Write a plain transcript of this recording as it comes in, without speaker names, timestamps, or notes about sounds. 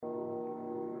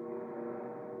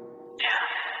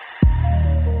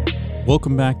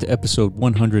Welcome back to episode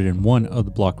 101 of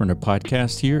the Block Runner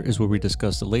podcast. Here is where we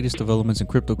discuss the latest developments in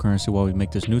cryptocurrency while we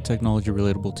make this new technology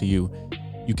relatable to you.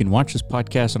 You can watch this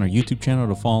podcast on our YouTube channel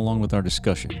to follow along with our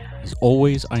discussion. As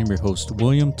always, I am your host,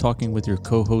 William, talking with your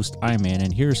co-host, Iman,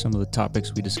 and here are some of the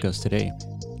topics we discussed today.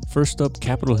 First up,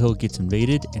 Capitol Hill gets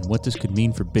invaded and what this could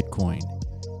mean for Bitcoin.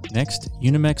 Next,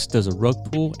 Unimex does a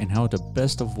rug pull and how to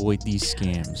best avoid these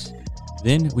scams.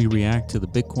 Then we react to the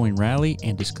Bitcoin rally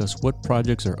and discuss what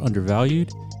projects are undervalued.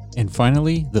 And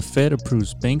finally, the Fed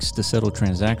approves banks to settle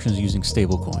transactions using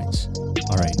stablecoins.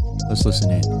 All right, let's listen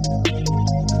in.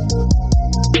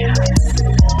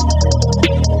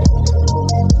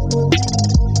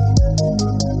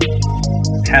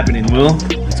 What's happening, Will?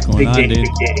 What's going on, dude?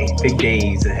 Big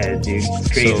days ahead, dude.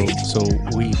 It's crazy. So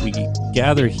we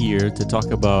gather here to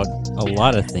talk about a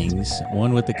lot of things.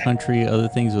 One with the country, other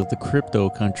things with the crypto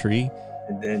country.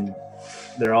 And then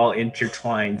they're all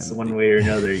intertwined one way or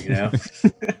another, you know?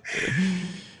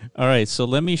 All right, so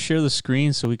let me share the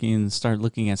screen so we can start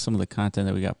looking at some of the content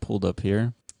that we got pulled up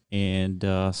here. And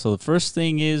so the first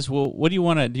thing is, well, what do you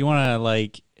want to,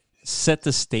 like set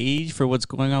the stage for what's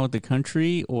going on with the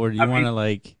country, or do you want to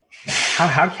like...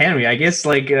 How can we? I guess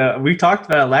like we talked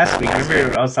about it last week.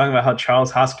 Remember I was talking about how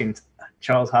Charles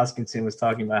Hoskinson was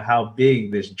talking about how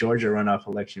big this Georgia runoff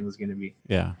election was going to be.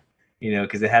 Yeah. You know,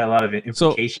 because it had a lot of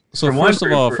implications. So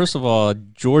first of all,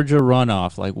 Georgia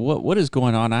runoff, like what is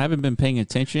going on? I haven't been paying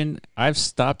attention. I've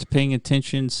stopped paying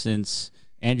attention since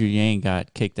Andrew Yang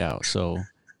got kicked out. So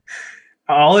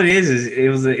all it is it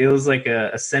was like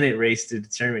a Senate race to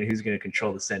determine who's going to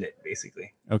control the Senate,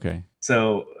 basically. Okay.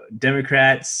 So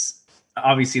Democrats,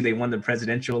 obviously they won the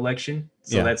presidential election,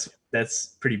 so yeah. that's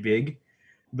pretty big.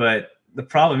 But the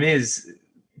problem is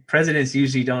presidents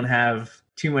usually don't have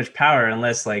too much power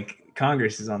unless like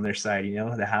Congress is on their side, you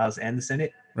know, the House and the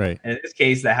Senate. Right. And in this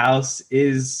case, the House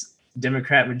is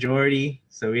Democrat majority.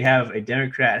 So we have a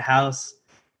Democrat House.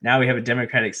 Now we have a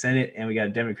Democratic Senate, and we got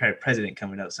a Democratic president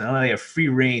coming up. So now they have free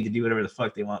reign to do whatever the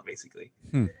fuck they want, basically.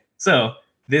 So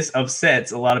this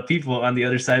upsets a lot of people on the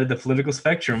other side of the political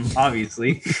spectrum,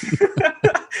 obviously.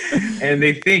 And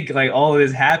they think like all of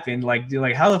this happened, like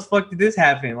how the fuck did this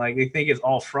happen? Like they think it's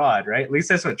all fraud, right? At least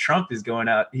that's what Trump is going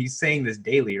out. He's saying this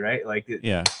daily, right? Like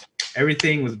yeah,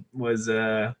 everything was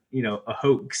a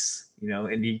hoax,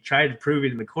 and he tried to prove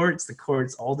it in the courts. The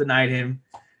courts all denied him.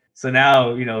 So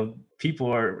now, people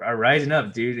are rising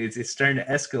up, dude. It's starting to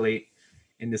escalate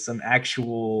into some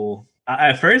actual.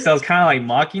 At first, I was kind of like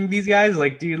mocking these guys,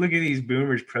 like, dude, look at these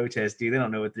boomers protest, dude. They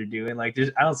don't know what they're doing. Like,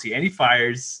 I don't see any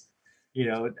fires.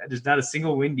 There's not a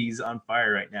single Wendy's on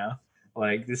fire right now.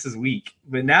 Like, this is weak.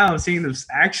 But now I'm seeing them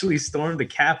actually storm the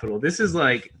Capitol. This is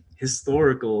like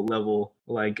historical level,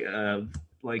 uprising.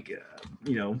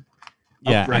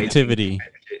 Activity.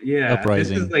 Yeah,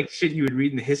 uprising. This is like shit you would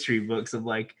read in the history books of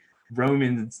like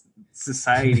Roman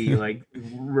society, like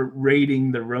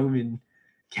raiding the Roman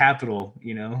capital.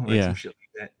 Some shit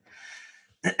like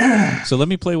that. So let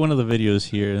me play one of the videos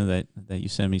here that you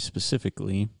sent me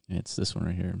specifically. It's this one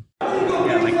right here.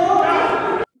 Yeah, like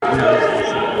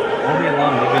all day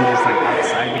long they've been just like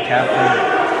outside the Capitol.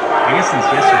 I guess since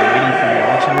yesterday, waiting for the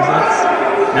election results.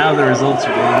 Now the results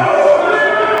are in.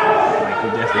 Like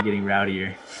we're definitely getting rowdier.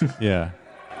 Yeah.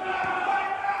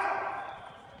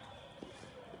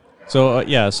 So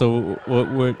so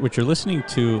what you're listening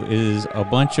to is a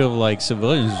bunch of like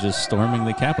civilians just storming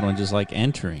the Capitol and just like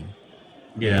entering.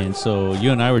 Yeah. And so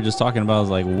you and I were just talking about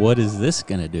like, what is this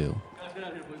gonna do?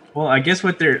 Well, I guess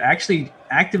what they're actually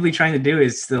actively trying to do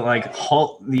is to like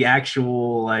halt the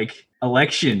actual like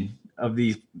election of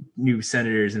these new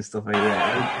senators and stuff like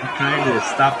that. They're trying to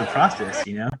stop the process,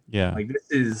 Yeah. Like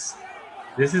this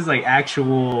is like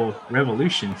actual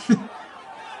revolution.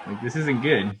 Like this isn't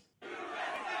good.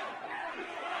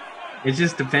 It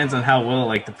just depends on how well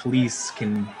like the police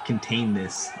can contain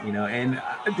this, And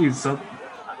dude,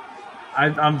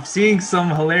 I'm seeing some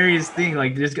hilarious thing.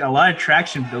 Like there's a lot of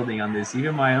traction building on this.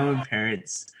 Even my own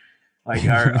parents like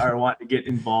are wanting to get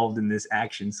involved in this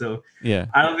action. So yeah,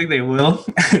 I don't think they will.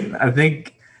 I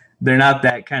think they're not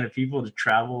that kind of people to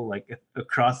travel like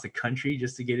across the country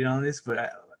just to get in on this.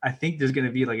 But I think there's going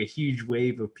to be like a huge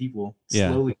wave of people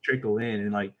slowly trickle in.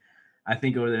 And like, I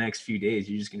think over the next few days,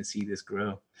 you're just going to see this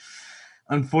grow.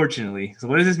 Unfortunately. So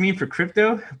what does this mean for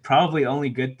crypto? Probably only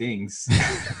good things.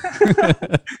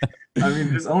 I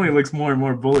mean, this only looks more and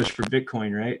more bullish for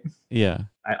Bitcoin, right? Yeah.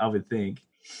 I would think.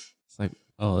 It's like,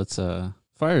 oh, it's a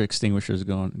fire extinguishers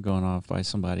going off by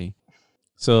somebody.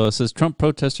 So it says Trump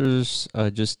protesters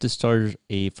just discharged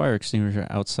a fire extinguisher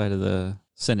outside of the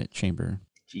Senate chamber.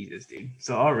 Jesus, dude.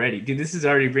 So already, dude, this is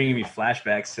already bringing me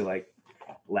flashbacks to like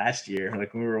last year,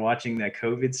 like when we were watching that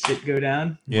COVID shit go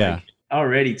down. Yeah. Like,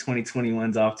 already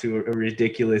 2021's off to a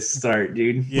ridiculous start,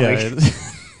 dude. Yeah. Like,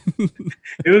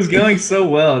 it was going so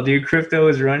well, dude. Crypto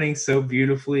was running so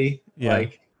beautifully. Yeah.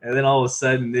 Like, and then all of a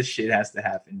sudden this shit has to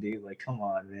happen, dude. Like, come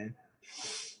on, man.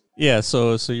 Yeah,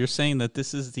 so you're saying that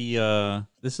this is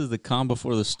the calm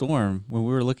before the storm. When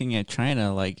we were looking at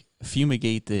China, like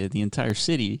fumigate the entire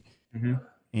city,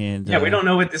 and yeah, we don't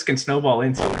know what this can snowball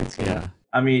into. Yeah,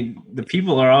 I mean, the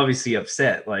people are obviously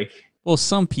upset. Like, well,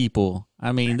 some people.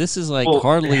 I mean, this is like well,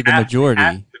 hardly the majority.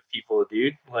 Half the people,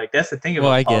 dude. Like, that's the thing about.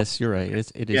 Well, I guess you're right.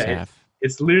 It is half.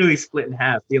 It's literally split in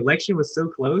half. The election was so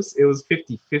close; it was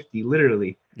 50-50,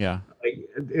 literally. Yeah. Like,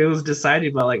 it was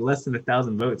decided by like less than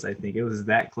 1,000 votes. I think it was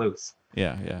that close.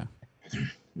 Yeah, yeah.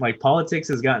 Like, politics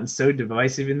has gotten so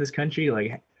divisive in this country.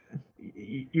 Like,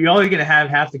 you're always gonna have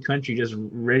half the country just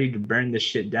ready to burn this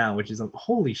shit down, which is like,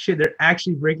 holy shit, they're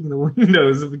actually breaking the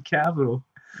windows of the Capitol.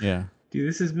 Yeah. Dude,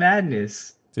 this is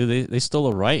madness. Dude, they stole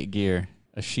a riot gear,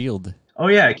 a shield. Oh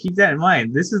yeah, keep that in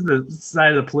mind. This is the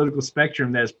side of the political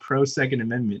spectrum that is pro Second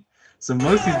Amendment. So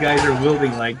most of these guys are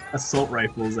wielding like assault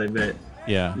rifles, I bet.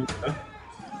 Yeah. You know?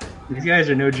 These guys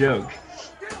are no joke.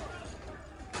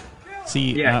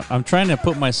 See, yeah. I'm trying to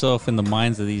put myself in the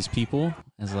minds of these people.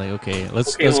 It's like, okay,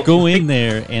 let's go in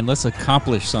there and let's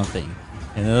accomplish something.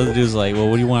 And the other dude's like, well,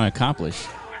 what do you want to accomplish?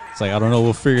 It's like, I don't know.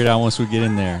 We'll figure it out once we get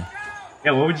in there.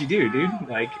 Yeah, what would you do, dude?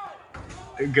 Like,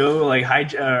 go like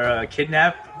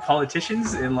kidnap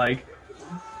politicians and like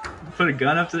put a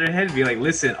gun up to their head and be like,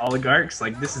 listen, oligarchs,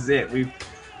 like, this is it.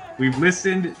 We've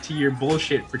listened to your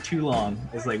bullshit for too long.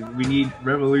 It's like, we need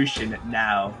revolution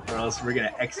now, or else we're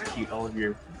gonna execute all of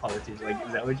your politicians. Like,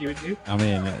 is that what you would do? I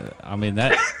mean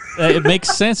that it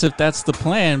makes sense if that's the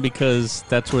plan, because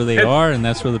that's where they are and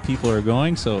that's where the people are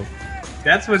going. So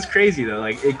that's what's crazy though.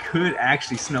 Like, it could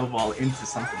actually snowball into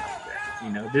something like that.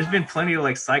 You know, there's been plenty of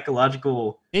like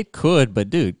psychological. It could, but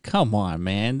dude, come on,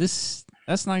 man. That's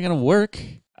not gonna work.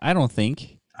 I don't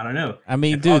think. I don't know. I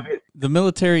mean, dude, the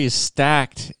military is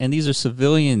stacked, and these are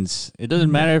civilians. It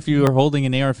doesn't matter if you are holding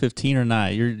an AR-15 or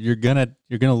not. You're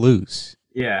gonna lose.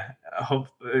 Yeah, I hope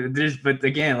but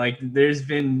again, like, there's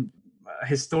been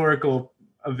historical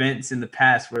events in the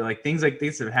past where like things like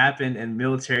this have happened, and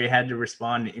military had to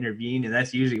respond and intervene, and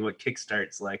that's usually what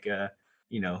kickstarts like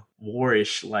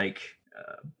warish like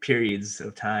periods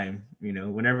of time. You know,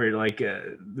 whenever like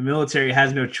the military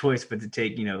has no choice but to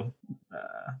take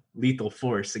lethal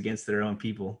force against their own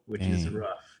people, which is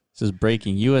rough. This is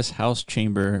breaking. U.S. House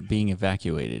chamber being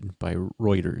evacuated by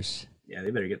Reuters. Yeah,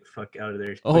 they better get the fuck out of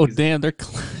there. Oh damn, they're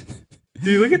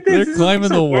dude, look at this. They're climbing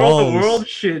the walls. World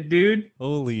shit, dude.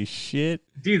 Holy shit,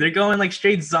 dude, they're going like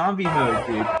straight zombie mode,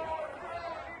 dude.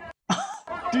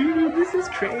 Dude, this is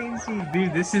crazy.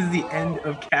 Dude, this is the end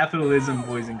of capitalism,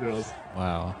 boys and girls.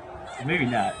 Wow. Maybe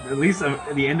not. At least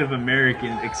the end of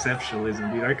American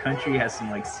exceptionalism, dude. Our country has some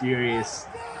like serious.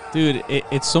 Dude,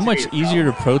 it's so much easier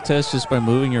to protest just by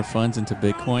moving your funds into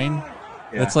Bitcoin.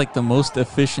 Yeah. That's like the most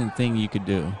efficient thing you could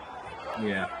do.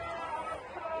 Yeah.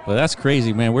 But that's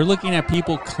crazy, man. We're looking at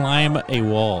people climb a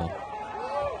wall.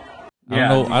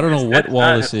 I don't know what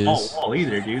wall this is. Not a wall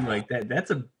either, dude. Like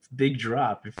that's a big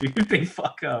drop if they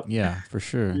fuck up. Yeah, for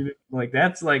sure. Like,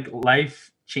 that's like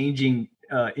life-changing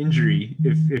injury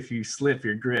if you slip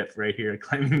your grip right here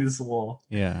climbing this wall.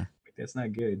 Yeah. That's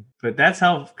not good. But that's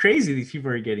how crazy these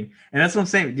people are getting. And that's what I'm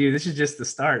saying, dude. This is just the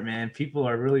start, man. People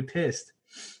are really pissed.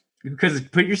 Because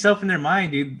put yourself in their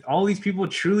mind, dude. All these people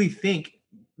truly think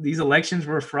these elections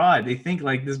were a fraud. They think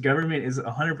like this government is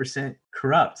 100%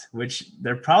 corrupt, which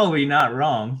they're probably not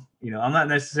wrong. You know, I'm not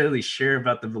necessarily sure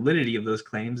about the validity of those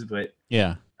claims, but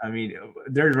yeah. I mean,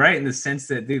 they're right in the sense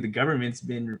that, dude, the government's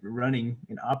been running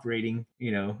and operating,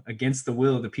 against the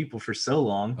will of the people for so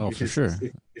long. Oh, for sure.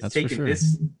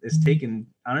 It's taken,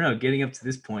 I don't know, getting up to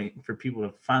this point for people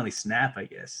to finally snap, I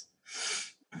guess.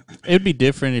 It'd be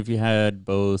different if you had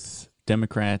both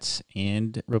Democrats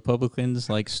and Republicans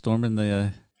like storming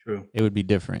the. True. It would be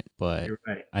different, but you're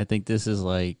right. I think this is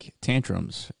like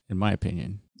tantrums, in my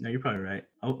opinion. No, you're probably right.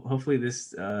 Hopefully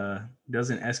this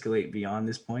doesn't escalate beyond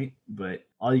this point, but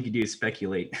all you can do is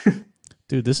speculate.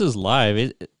 Dude, this is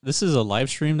live. This is a live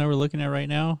stream that we're looking at right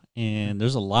now, and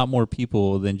there's a lot more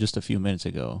people than just a few minutes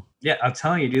ago. Yeah, I'm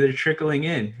telling you, dude, they're trickling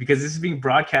in because this is being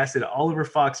broadcasted all over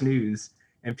Fox News,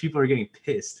 and people are getting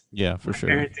pissed. Yeah, for sure.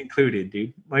 Parents included,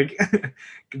 dude. Like,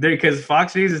 because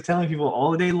Fox News is telling people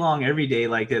all day long, every day,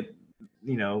 like that.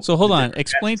 So hold on.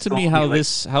 Explain to me how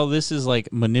this is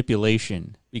like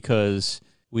manipulation, because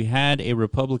we had a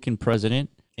Republican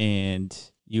president and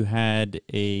you had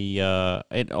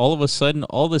and all of a sudden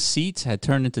all the seats had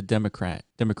turned into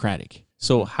Democratic.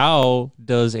 So how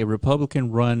does a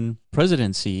Republican-run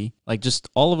presidency like just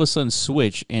all of a sudden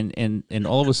switch and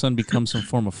all of a sudden become some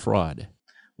form of fraud?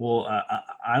 Well,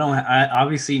 I don't.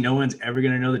 Obviously, no one's ever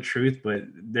gonna know the truth, but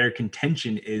their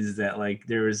contention is that like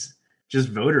there was just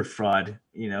voter fraud.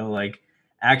 Like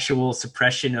actual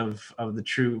suppression of the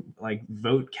true like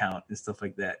vote count and stuff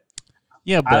like that.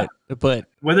 Yeah, but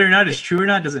Whether or not it's true or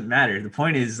not doesn't matter. The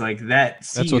point is like that that's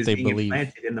seed what is they being believe.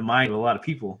 implanted in the mind of a lot of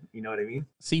people. You know what I mean?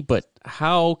 See, but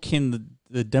how can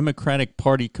the Democratic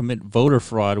Party commit voter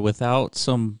fraud without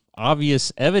some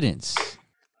obvious evidence?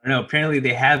 I don't know. Apparently,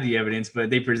 they have the evidence, but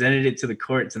they presented it to the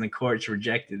courts, and the courts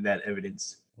rejected that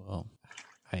evidence. Well,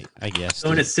 I guess.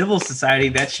 So in a civil society,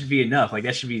 that should be enough. Like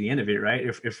that should be the end of it, right?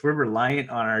 If we're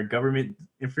reliant on our government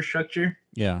infrastructure,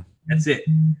 Yeah. that's it.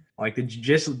 Like the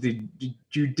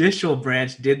judicial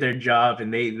branch did their job,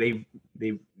 and they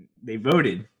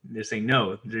voted. They're saying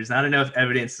no, there's not enough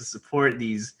evidence to support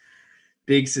these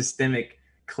big systemic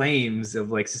claims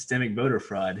of like systemic voter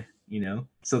fraud.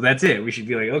 So that's it. We should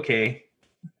be like, okay,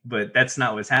 but that's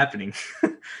not what's happening.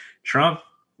 Trump,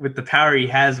 with the power he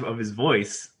has of his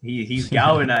voice, he's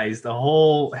galvanized the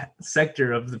whole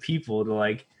sector of the people to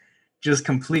like just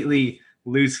completely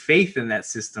lose faith in that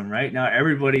system. Right now,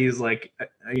 everybody is like,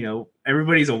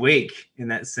 everybody's awake in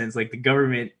that sense. Like the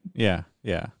government,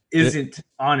 isn't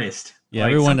honest. Yeah,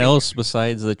 like everyone else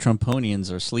besides the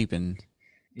Trumponians are sleeping.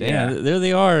 Damn, there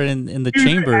they are in the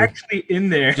chamber, actually in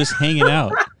there, just hanging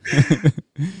out.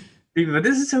 Dude, but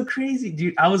this is so crazy,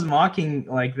 dude. I was mocking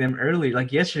like them earlier,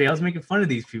 like yesterday. I was making fun of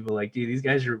these people, like, dude, these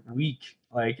guys are weak.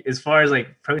 Like as far as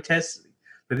like protests,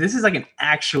 but this is like an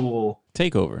actual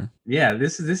takeover. Yeah,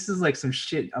 this is like some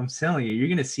shit. I'm telling you, you're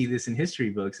gonna see this in history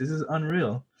books. This is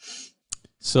unreal.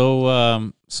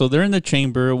 So, so they're in the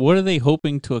chamber. What are they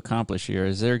hoping to accomplish here?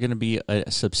 Is there going to be a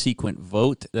subsequent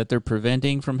vote that they're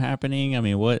preventing from happening? I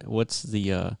mean, what's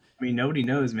the? I mean, nobody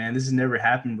knows, man. This has never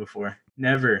happened before.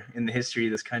 Never in the history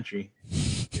of this country.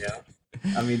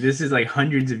 I mean, this is like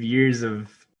hundreds of years of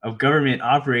government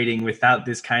operating without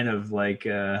this kind of like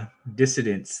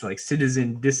dissidence, like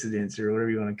citizen dissidence or whatever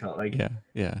you want to call it. Like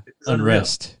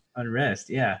unrest.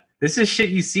 Unrest, yeah. This is shit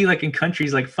you see like in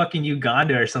countries like fucking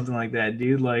Uganda or something like that,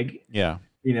 dude. Like,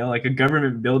 like a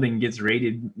government building gets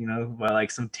raided, by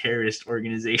like some terrorist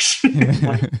organization.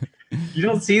 Like, you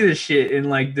don't see this shit in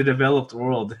like the developed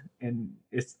world, and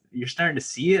you're starting to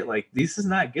see it. Like, this is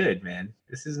not good, man.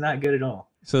 This is not good at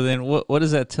all. So then, what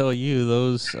does that tell you?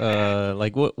 Those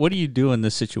like what do you do in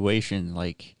this situation?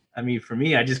 Like, I mean, for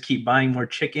me, I just keep buying more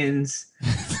chickens.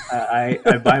 I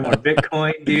buy more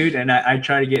Bitcoin, dude, and I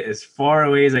try to get as far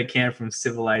away as I can from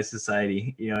civilized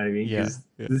society. You know what I mean? Because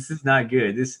this is not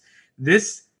good.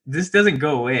 This doesn't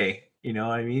go away. You know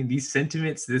what I mean? These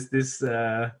sentiments,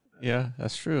 yeah,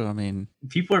 that's true. I mean,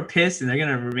 people are pissed, and they're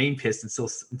gonna remain pissed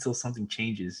until something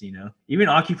changes. Even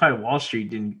Occupy Wall Street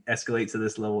didn't escalate to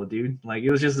this level, dude. Like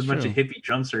it was just a bunch of hippie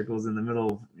drum circles in the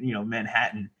middle of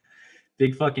Manhattan.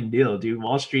 Big fucking deal, dude.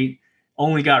 Wall Street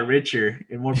only got richer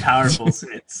and more powerful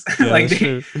since. Like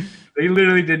they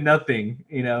literally did nothing.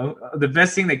 The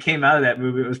best thing that came out of that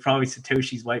movement was probably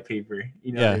Satoshi's white paper.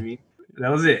 You know what I mean? That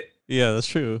was it. Yeah, that's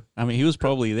true. I mean, he was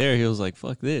probably there. He was like,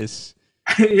 "Fuck this."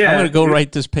 Yeah, I'm gonna go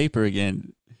write this paper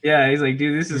again. Yeah, he's like,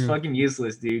 dude, this is fucking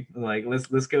useless, dude. Like,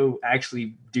 let's go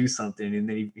actually do something. And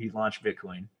then he launched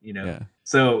Bitcoin.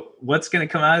 So what's gonna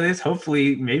come out of this?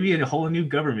 Hopefully, maybe a whole new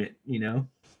government.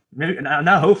 Maybe not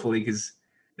hopefully, because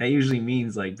that usually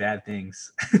means like bad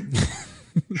things.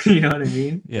 You know what I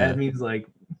mean? Yeah. That means like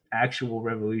actual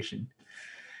revolution.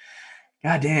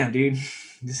 God damn, dude.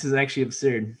 This is actually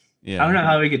absurd. Yeah. I don't know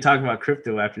how we could talk about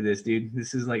crypto after this, dude.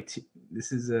 This is like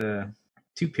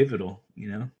too pivotal,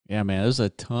 Yeah, man. There's a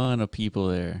ton of people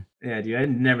there. Yeah, dude. I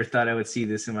never thought I would see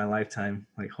this in my lifetime.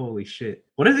 Like, holy shit.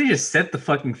 What if they just set the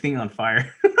fucking thing on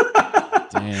fire?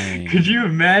 Dang. Could you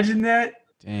imagine that?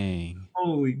 Dang.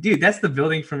 Holy dude, that's the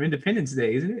building from Independence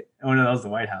Day, isn't it? Oh no, that was the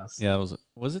White House. Yeah, was it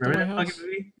Remember the White that House? fucking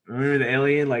movie? Remember the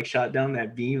alien like shot down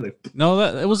that beam? Like, no,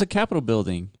 it was a Capitol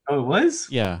building. Oh, it was?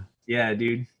 Yeah. Yeah,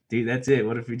 dude. Dude, that's it.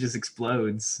 What if it just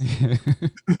explodes?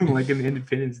 Like in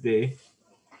Independence Day.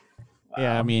 Wow.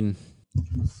 Yeah, I mean,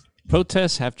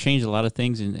 protests have changed a lot of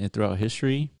things throughout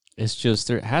history. It's just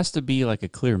there has to be like a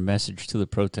clear message to the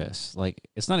protests. Like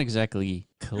it's not exactly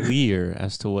clear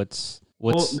as to what's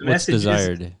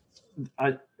desired.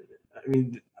 I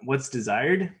mean, what's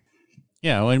desired?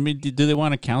 Yeah, I mean, do they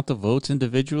want to count the votes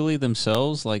individually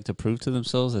themselves, like to prove to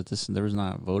themselves that there was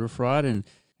not voter fraud, and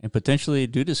potentially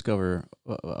do discover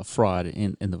a fraud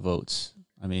in the votes?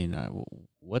 I mean,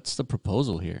 what's the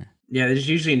proposal here? Yeah, there's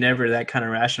usually never that kind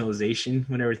of rationalization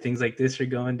whenever things like this are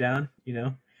going down.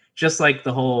 just like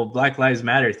the whole Black Lives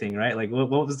Matter thing, right? Like what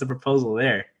was the proposal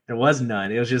there? There was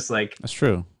none. It was just like That's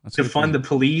true. That's to fund the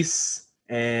police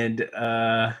and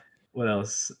what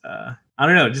else? I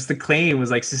don't know. Just the claim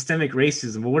was like systemic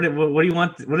racism. But what do you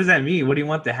want? What does that mean? What do you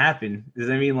want to happen? Does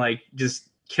that mean like just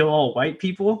kill all white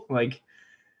people? Like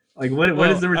what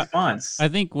is the response? I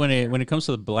think when it comes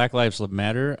to the Black Lives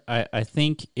Matter, I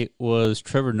think it was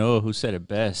Trevor Noah who said it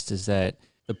best, is that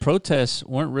the protests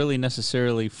weren't really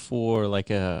necessarily for like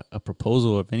a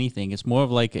proposal of anything. It's more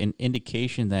of like an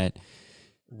indication that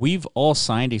we've all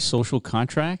signed a social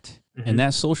contract, and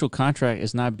that social contract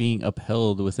is not being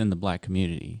upheld within the Black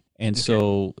community. And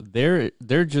so they're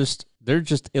just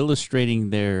illustrating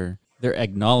their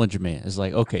acknowledgement is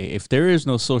like, okay, if there is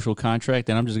no social contract,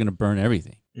 then I'm just going to burn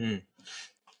everything.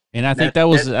 And I think that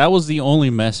was the only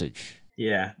message.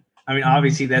 Yeah. I mean,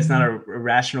 obviously that's not a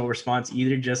rational response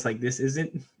either, just like this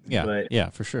isn't. Yeah. But yeah,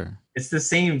 for sure. It's the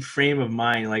same frame of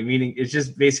mind, like meaning it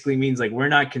just basically means like we're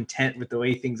not content with the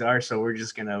way things are, so we're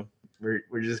just gonna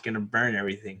burn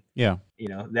everything. Yeah. You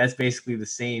know, that's basically the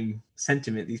same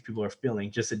sentiment these people are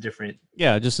feeling, just a different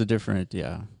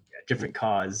different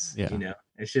cause. Yeah. You know,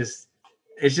 it's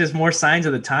just more signs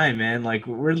of the time, man. Like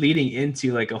we're leading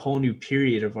into like a whole new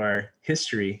period of our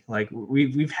history. Like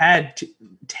we've had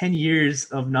 10 years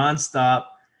of nonstop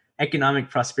economic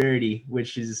prosperity,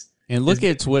 which is, and look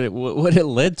at what it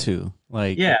led to,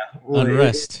 like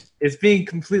unrest. It's being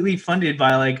completely funded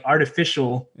by like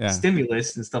artificial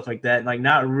stimulus and stuff like that, like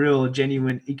not real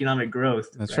genuine economic growth.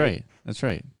 That's right.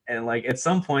 And like at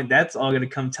some point that's all going to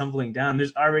come tumbling down.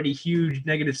 There's already huge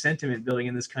negative sentiment building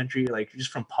in this country, like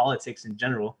just from politics in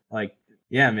general. Like,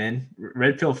 yeah, man,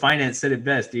 Red Pill Finance said it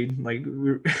best, dude. Like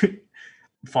we're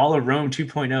fall of Rome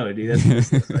 2.0, dude. That's what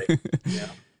this looks like. Yeah.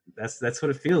 That's what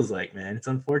it feels like, man. It's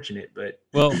unfortunate, but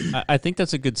well, I think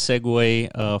that's a good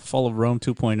segue. Fall of Rome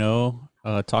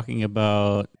 2.0, talking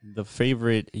about the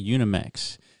favorite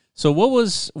Unimex. So what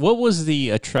was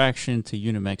the attraction to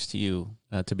Unimex to you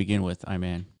to begin with,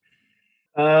 Iman?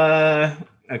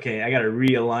 Okay, I gotta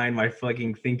realign my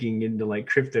fucking thinking into like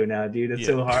crypto now, dude. It's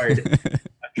so hard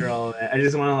after all that. I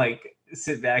just want to like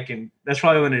sit back, and that's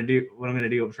probably what I'm gonna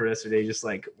do for the rest of the day. Just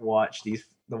like watch the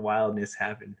wildness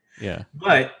happen. Yeah.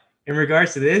 But in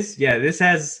regards to this,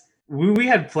 we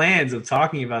had plans of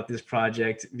talking about this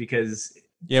project because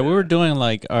we were doing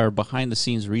like our behind the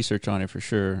scenes research on it for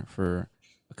sure for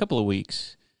a couple of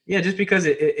weeks. Yeah, just because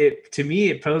it to me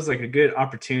it posed like a good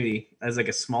opportunity as like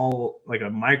a small, like a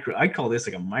micro. I call this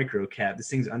like a micro cap. This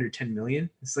thing's under 10 million.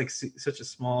 It's like such a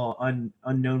small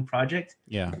unknown project.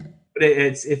 Yeah, but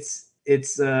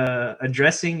it's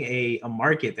addressing a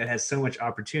market that has so much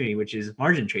opportunity, which is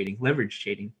margin trading, leverage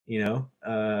trading. You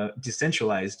know,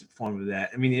 decentralized form of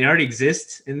that. I mean, it already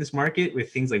exists in this market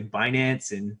with things like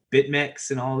Binance and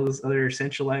BitMEX and all those other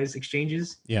centralized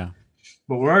exchanges. Yeah.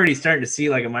 But we're already starting to see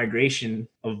like a migration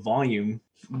of volume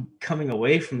coming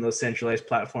away from those centralized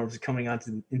platforms and coming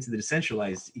into the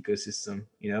decentralized ecosystem,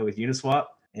 you know, with Uniswap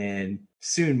and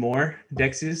soon more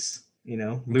DEXs, you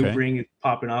know, Loopring is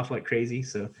popping off like crazy.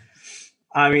 So,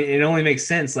 I mean, it only makes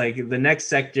sense. Like the next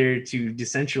sector to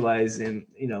decentralize and,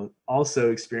 you know,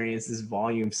 also experience this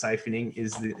volume siphoning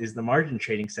is the margin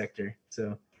trading sector.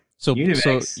 So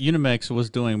Unimex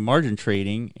was doing margin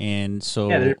trading, and so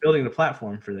they're building the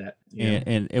platform for that.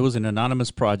 And it was an anonymous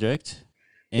project.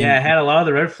 And it had a lot of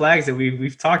the red flags that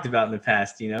we've talked about in the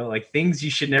past. You know, like things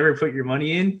you should never put your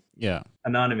money in. Yeah,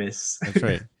 anonymous. That's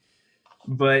right.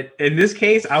 But in this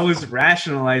case, I was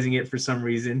rationalizing it for some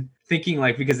reason, thinking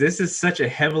like because this is such a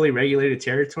heavily regulated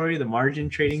territory, the margin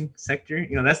trading sector.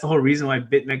 You know, that's the whole reason why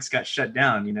BitMEX got shut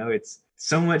down. You know, it's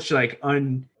so much like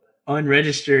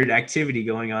unregistered activity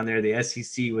going on there the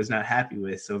SEC was not happy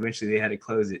with, so eventually they had to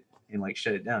close it and like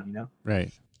shut it down, you know,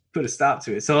 right, put a stop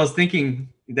to it. So I was thinking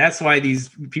that's why these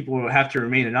people will have to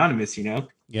remain anonymous, you know.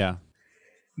 Yeah,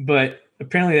 but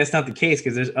apparently that's not the case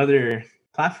because there's other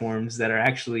platforms that are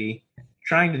actually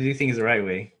trying to do things the right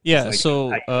way. Yeah, like,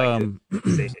 so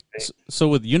so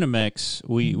with Unimex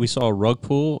we saw a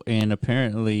Rugpull, and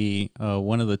apparently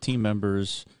one of the team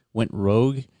members went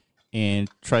rogue and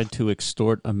tried to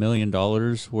extort $1 million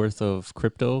worth of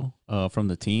crypto from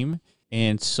the team.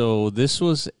 And so this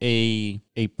was a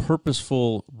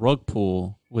purposeful rug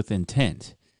pull with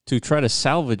intent to try to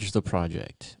salvage the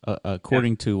project,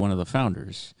 according to one of the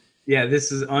founders. Yeah, this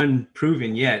is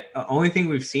unproven yet. Only thing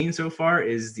we've seen so far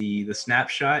is the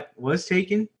snapshot was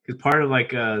taken, because part of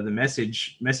like the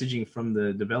messaging from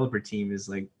the developer team is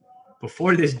like,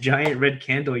 before this giant red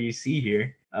candle you see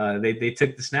here, they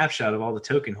took the snapshot of all the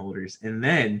token holders, and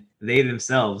then they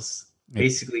themselves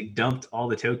basically dumped all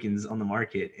the tokens on the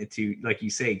market and to, like you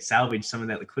say, salvage some of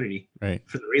that liquidity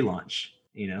for the relaunch,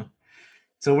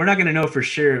 So we're not going to know for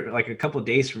sure, like a couple of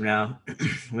days from now,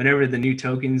 whenever the new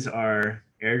tokens are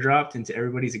airdropped into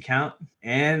everybody's account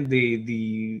and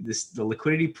the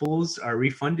liquidity pools are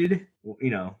refunded,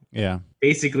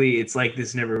 basically it's like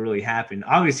this never really happened.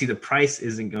 Obviously the price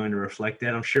isn't going to reflect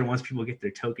that. I'm sure once people get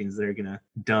their tokens, they're going to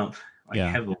dump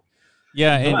heavily.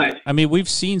 Yeah, and I mean, we've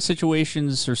seen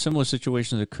situations or similar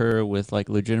situations occur with like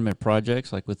legitimate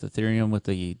projects, like with Ethereum, with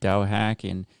the DAO hack,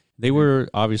 and they were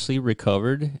obviously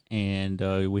recovered, and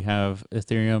we have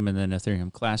Ethereum and then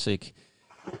Ethereum Classic.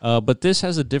 But this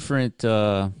has a different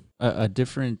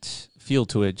feel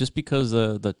to it, just because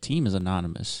the team is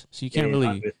anonymous, so you can't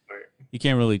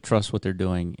really trust what they're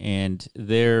doing. And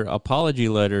their apology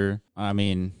letter, I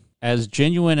mean, as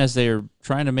genuine as they're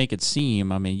trying to make it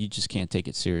seem, I mean, you just can't take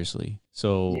it seriously.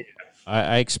 So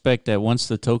I expect that once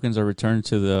the tokens are returned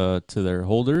to their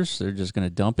holders, they're just going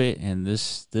to dump it, and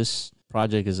this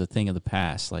project is a thing of the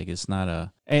past. Like, it's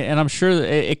not and I'm sure that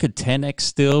it could 10x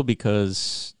still,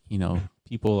 because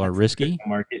people are risky.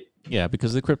 Market. Yeah,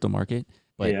 because of the crypto market.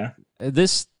 But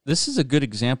this is a good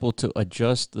example to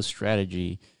adjust the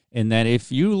strategy, in that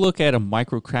if you look at a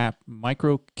micro cap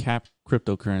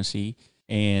cryptocurrency,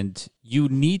 and you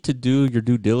need to do your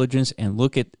due diligence and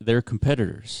look at their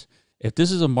competitors. If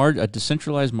this is a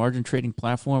decentralized margin trading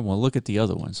platform, well, look at the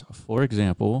other ones. For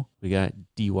example, we got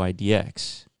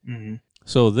DyDx. Mm-hmm.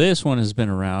 So this one has been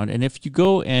around, and if you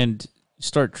go and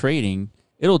start trading,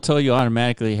 it'll tell you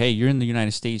automatically, hey, you're in the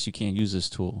United States, you can't use this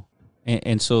tool.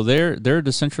 And so they're a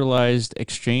decentralized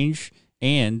exchange,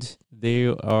 and they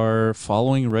are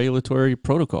following regulatory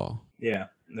protocol. Yeah,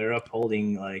 they're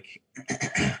upholding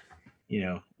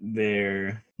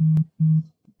their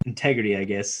integrity, I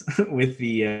guess, with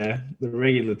the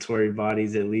regulatory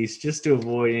bodies, at least, just to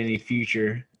avoid any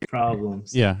future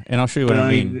problems. Yeah, and I'll show you what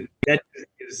I mean. That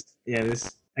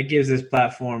gives this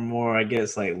platform more, I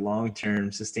guess, like long-term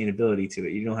sustainability to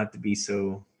it. You don't have to be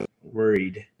so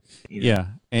worried. Yeah,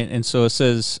 and so it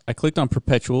says, I clicked on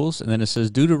perpetuals, and then it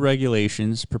says, due to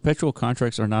regulations, perpetual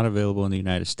contracts are not available in the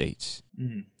United States.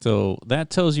 Mm-hmm. So that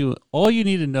tells you all you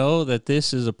need to know, that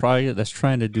this is a project that's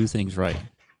trying to do things right.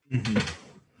 Mm-hmm.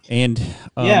 And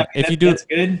that's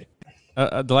good.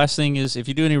 The last thing is, if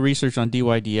you do any research on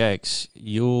DyDx,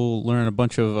 you'll learn a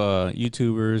bunch of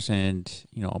YouTubers and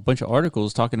a bunch of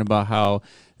articles talking about how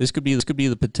this could be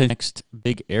the potential next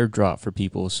big airdrop for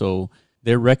people. So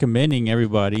they're recommending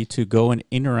everybody to go and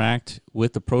interact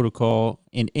with the protocol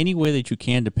in any way that you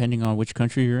can, depending on which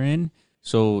country you're in.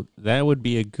 So that would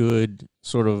be a good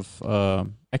sort of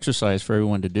exercise for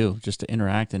everyone to do, just to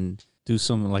interact and do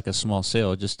something like a small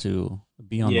sale, just to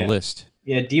be on the list.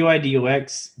 Yeah,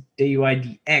 DyDx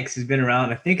has been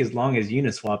around, I think, as long as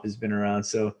Uniswap has been around.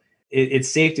 So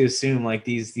it's safe to assume, like,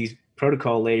 these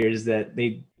protocol layers, that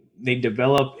they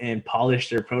develop and polish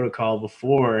their protocol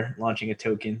before launching a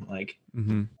token. Like,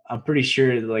 I'm pretty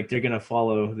sure like they're gonna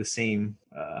follow the same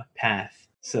path.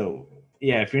 So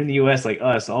yeah, if you're in the US like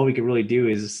us, all we could really do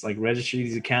is like register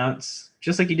these accounts,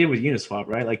 just like you did with Uniswap,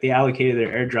 right? Like, they allocated their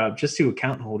airdrop just to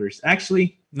account holders.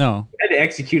 Actually, no, you had to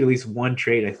execute at least one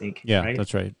trade, I think. Yeah, right?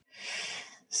 That's right.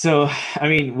 So, I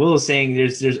mean, Will is saying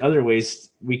there's other ways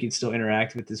we could still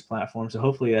interact with this platform. So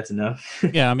hopefully that's enough.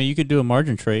 Yeah, I mean, you could do a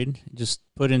margin trade. Just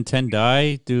put in 10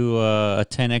 DAI, do a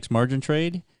 10x margin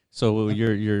trade. So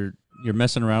you're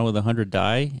messing around with 100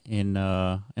 DAI in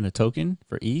a token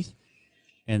for ETH,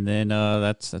 and then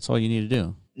that's all you need to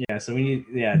do. Yeah, so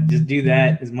just do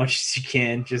that as much as you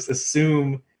can. Just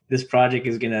assume this project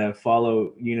is gonna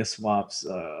follow Uniswap's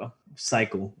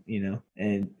cycle,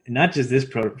 and not just this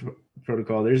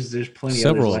protocol. There's plenty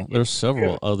others like there's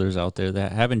several others out there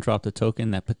that haven't dropped a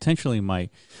token that potentially might.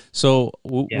 So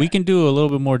we can do a little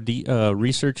bit more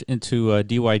research into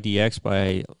DyDx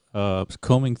by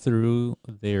combing through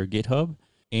their GitHub,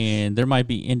 and there might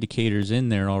be indicators in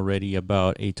there already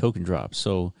about a token drop.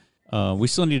 So we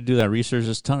still need to do that research.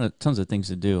 There's tons of things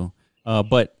to do,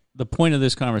 but the point of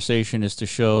this conversation is to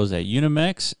show that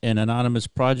Unimex, an anonymous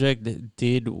project,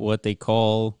 did what they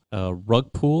call a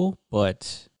Rugpull,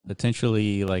 but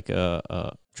potentially like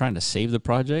trying to save the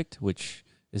project, which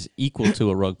is equal to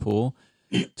a Rugpull,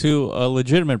 to a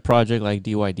legitimate project like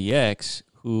DyDx,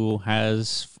 who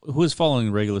is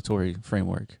following regulatory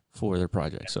framework for their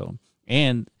project. So,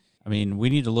 and I mean, we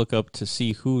need to look up to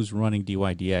see who's running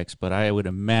DyDx, but I would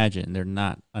imagine they're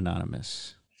not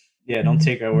anonymous. Yeah, don't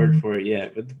take our word for it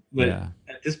yet. But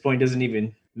at this point, it doesn't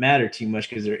even matter too much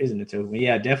because there isn't a token.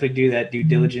 Yeah, definitely do that due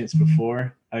diligence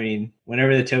before. I mean,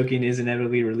 whenever the token is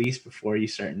inevitably released, before you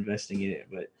start investing in it.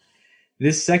 But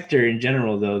this sector in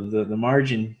general, though, the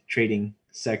margin trading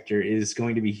sector is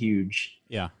going to be huge.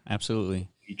 Yeah, absolutely.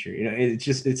 Future, it's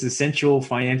essential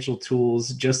financial tools,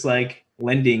 just like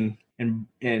lending and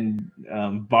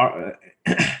bar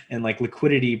and like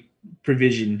liquidity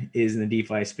provision is in the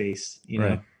DeFi space.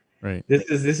 Right.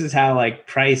 This is how like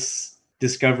price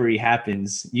discovery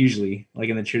happens usually, like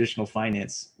in the traditional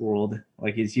finance world.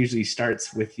 Like it usually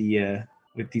starts with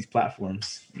with these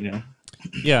platforms.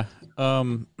 Yeah.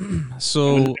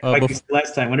 So like we said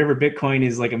last time, whenever Bitcoin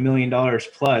is like $1 million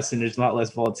plus and there's a lot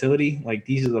less volatility, like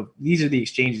these are the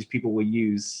exchanges people will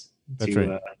use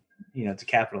to to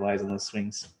capitalize on those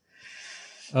swings.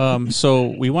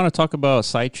 So we want to talk about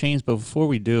side chains, but before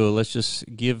we do, let's just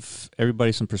give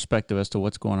everybody some perspective as to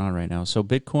what's going on right now. So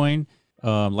Bitcoin,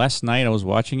 last night I was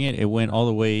watching it. It went all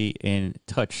the way and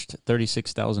touched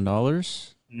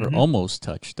 $36,000, or almost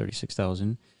touched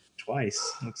 36,000.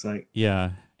 Twice, looks like.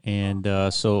 Yeah. And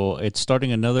so it's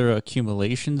starting another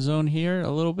accumulation zone here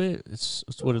a little bit. It's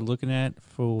what it's looking at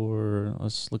for,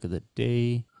 let's look at the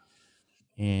day.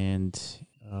 And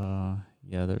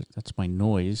yeah, that's my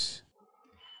noise.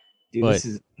 Dude, this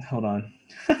is, hold on.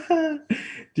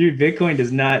 Dude, Bitcoin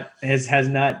has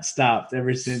not stopped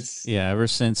ever since. Yeah, ever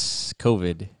since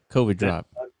COVID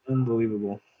dropped.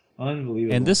 Unbelievable.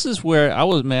 And this is where I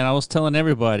was telling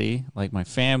everybody, like my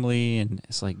family, and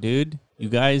it's like, dude, you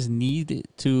guys need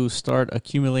to start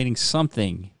accumulating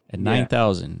something at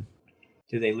 9,000.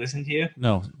 Do they listen to you?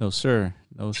 No, sir.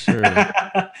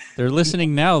 They're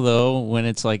listening now, though, when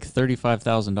it's like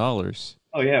 $35,000.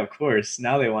 Oh yeah, of course.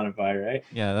 Now they want to buy, right?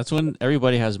 Yeah, that's when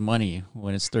everybody has money,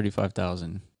 when it's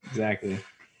 35,000. Exactly.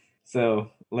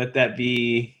 So let that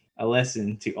be a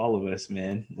lesson to all of us,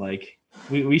 man. Like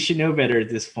we should know better at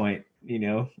this point.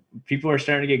 People are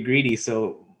starting to get greedy.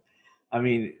 So, I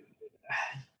mean,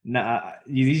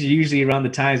 these are usually around the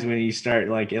times when you start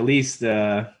like at least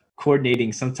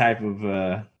coordinating some type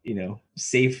of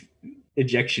safe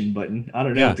ejection button. I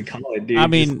don't know what to call it, dude. I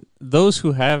mean, those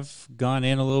who have gone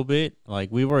in a little bit, like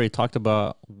we've already talked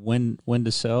about when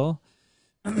to sell,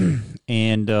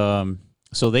 and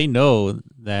so they know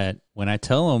that when I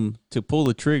tell them to pull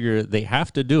the trigger, they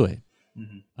have to do it.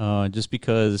 Just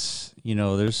because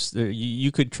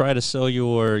you could try to sell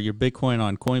your Bitcoin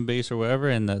on Coinbase or whatever,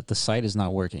 and the site is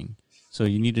not working. So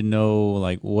you need to know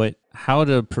like how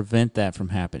to prevent that from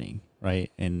happening,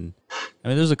 right? And I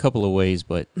mean, there's a couple of ways,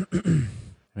 but I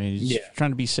mean, just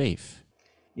trying to be safe.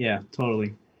 Yeah,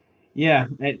 totally. Yeah,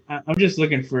 I'm just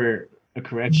looking for a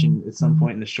correction at some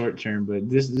point in the short term, but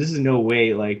this is no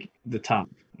way like the top,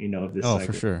 of this cycle.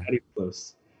 For sure. Not even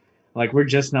close. Like we're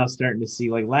just now starting to see,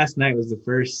 like last night was the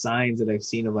first signs that I've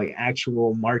seen of like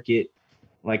actual market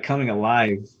like coming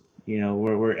alive,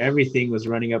 where everything was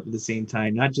running up at the same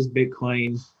time, not just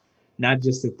Bitcoin, not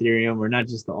just Ethereum, or not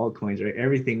just the altcoins, right?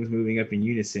 Everything was moving up in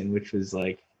unison, which was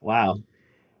like, wow,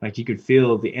 like you could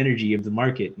feel the energy of the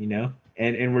market,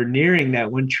 and we're nearing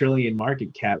that 1 trillion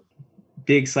market cap,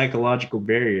 big psychological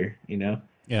barrier,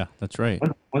 Yeah, that's right.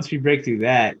 Once we break through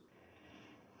that,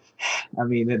 I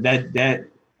mean, that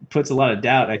puts a lot of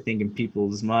doubt, I think, in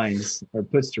people's minds, or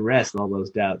puts to rest all those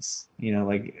doubts.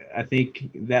 Like I think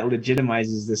that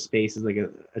legitimizes this space as like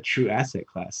a true asset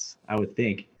class, I would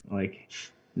think. Like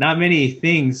not many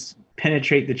things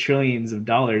penetrate the trillions of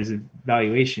dollars of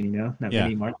valuation, not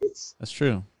many markets. That's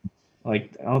true.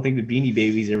 Like I don't think the Beanie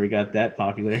Babies ever got that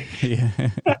popular. Yeah.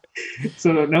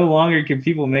 So no longer can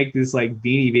people make this like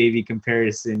Beanie Baby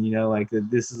comparison, like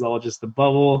this is all just a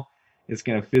bubble. It's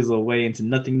going to fizzle away into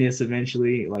nothingness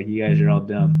eventually. Like you guys are all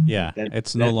dumb. Yeah,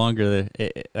 it's no longer,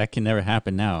 that can never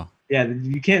happen now. Yeah,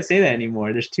 you can't say that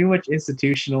anymore. There's too much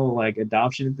institutional like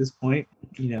adoption at this point.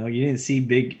 You didn't see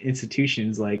big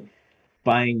institutions like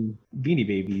buying Beanie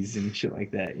Babies and shit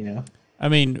like that, I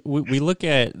mean, we look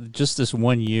at just this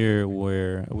 1 year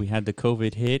where we had the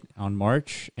COVID hit on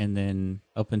March and then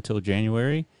up until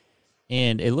January,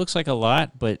 and it looks like a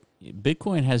lot, but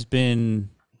Bitcoin has been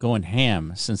going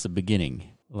ham since the beginning.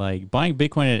 Like buying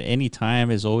Bitcoin at any time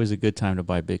is always a good time to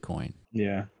buy Bitcoin.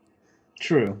 Yeah,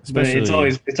 true. Especially,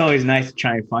 but it's always nice to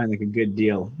try and find like a good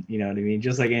deal. You know what I mean?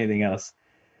 Just like anything else.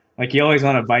 Like you always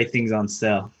want to buy things on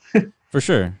sale. For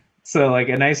sure. So like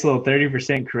a nice little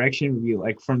 30% correction would be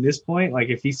like from this point, like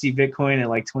if you see Bitcoin at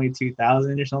like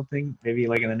 22,000 or something, maybe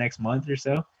like in the next month or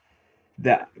so,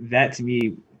 that to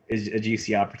me is a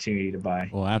juicy opportunity to buy.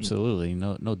 Well, absolutely.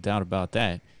 No doubt about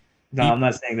that. No, I'm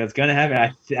not saying that's going to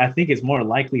happen. I think it's more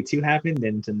likely to happen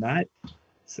than to not.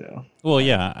 So. Well,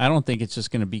 yeah, I don't think it's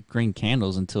just going to be green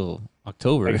candles until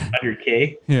October. Like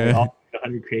 100K. Yeah. Like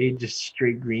 100K, just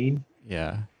straight green.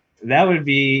 Yeah. That would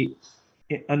be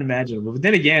unimaginable. But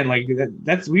then again, like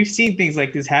that's we've seen things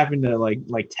like this happen to like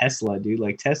Tesla, dude.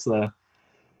 Like Tesla.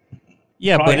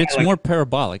 Yeah, Probably but had it's like more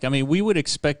parabolic. I mean, we would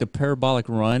expect a parabolic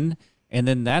run, and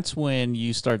then that's when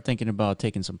you start thinking about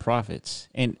taking some profits.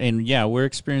 And yeah, we're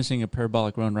experiencing a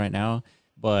parabolic run right now,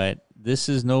 but this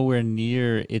is nowhere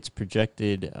near its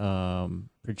projected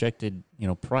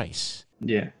price.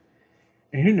 yeah.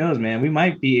 And who knows, man? We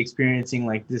might be experiencing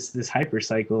like this hyper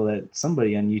cycle that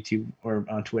somebody on YouTube or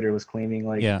on Twitter was claiming.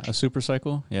 Like, Yeah, a super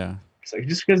cycle. Yeah. it's like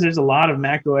just because there's a lot of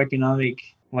macroeconomic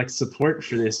like support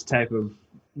for this type of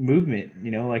movement,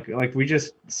 like we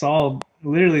just saw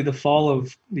literally the fall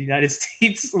of the United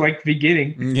States like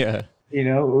beginning, Yeah.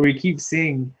 where we keep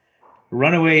seeing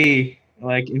runaway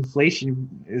like inflation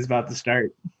is about to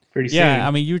start pretty Yeah, I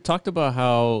soon. mean, you talked about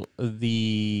how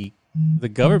the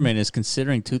government is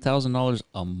considering $2,000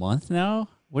 a month now.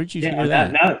 Where did you Yeah, hear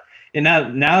that?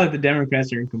 now that the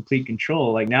Democrats are in complete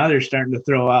control, like now they're starting to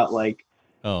throw out like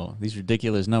Oh, these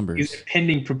ridiculous these numbers.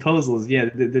 pending proposals. Yeah,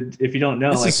 if you don't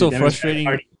know, This is like the so Democratic frustrating.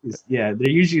 Party is, yeah,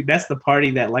 they're usually that's the party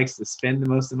that likes to spend the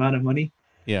most amount of money.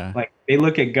 Yeah. Like they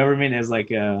look at government as like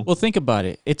a Well, think about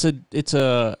it. It's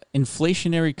a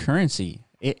inflationary currency.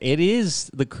 It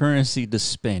is the currency to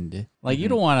spend. Like you Mhm.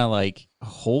 don't want to like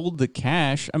hold the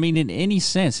cash. I mean, in any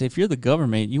sense, if you're the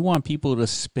government, you want people to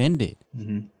spend it.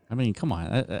 Mhm. I mean, come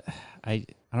on. I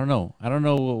don't know. I don't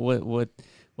know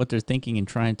what they're thinking and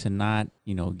trying to not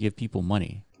give people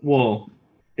money. Well,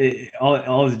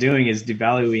 all it's doing is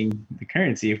devaluing the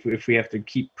currency. If we have to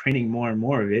keep printing more and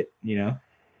more of it,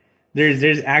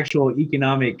 there's actual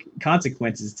economic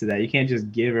consequences to that. You can't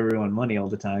just give everyone money all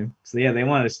the time. So yeah, they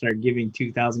want to start giving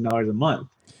 $2,000 a month.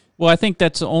 Well, I think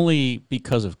that's only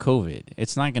because of COVID.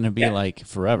 It's not going to be Yeah, like no,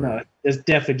 forever. it's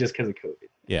definitely just because of COVID.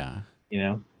 Yeah. You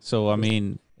know, So I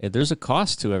mean, there's a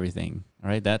cost to everything,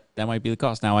 right? That might be the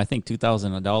cost. Now I think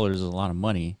 $2,000 is a lot of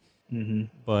money, mm-hmm.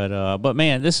 but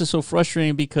man, this is so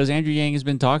frustrating because Andrew Yang has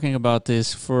been talking about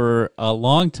this for a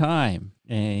long time,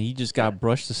 and he just got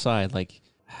brushed aside. Like,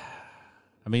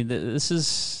 I mean, this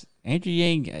is Andrew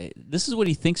Yang. This is what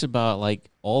he thinks about like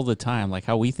all the time, like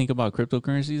how we think about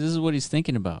cryptocurrencies. This is what he's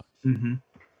thinking about. Mm-hmm.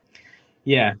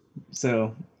 Yeah.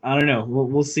 So I don't know.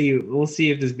 We'll see. We'll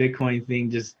see if this Bitcoin thing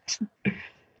just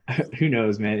who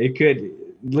knows, man. It could.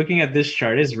 Looking at this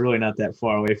chart, it's really not that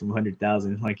far away from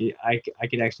 100,000. Like I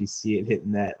could actually see it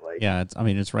hitting that. Like Yeah, I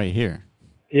mean, it's right here.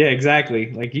 yeah,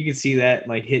 exactly. Like you can see that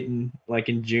like hitting like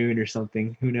in June or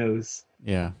something. Who knows?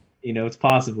 Yeah. It's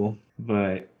possible,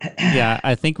 but Yeah,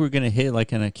 I think we're gonna hit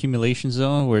like an accumulation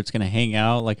zone where it's gonna hang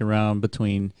out like around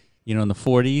between in the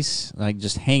 40s, like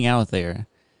just hang out there,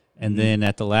 and then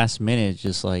at the last minute,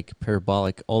 just like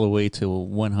parabolic all the way to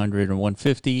 100 or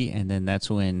 150, and then that's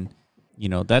when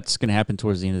that's gonna happen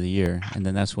towards the end of the year, and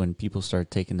then that's when people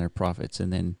start taking their profits,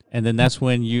 and then that's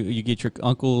when you get your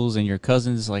uncles and your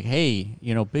cousins like, hey,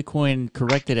 Bitcoin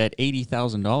corrected at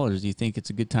 $80,000. Do you think it's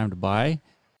a good time to buy?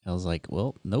 I was like,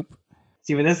 well, nope.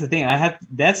 see, but that's the thing.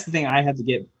 That's the thing I have to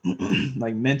get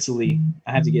like mentally.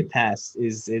 I have to get past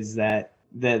is that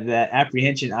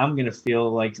apprehension I'm gonna feel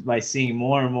like by seeing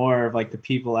more and more of like the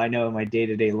people I know in my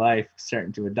day-to-day life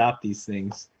starting to adopt these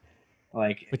things.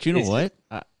 Like But you know it's just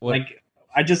what? What? like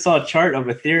I just saw a chart of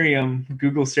Ethereum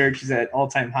Google search is at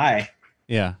all-time high.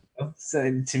 Yeah.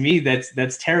 So to me,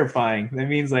 that's terrifying. That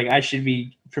means like I should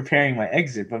be preparing my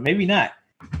exit, but maybe not.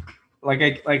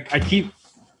 I keep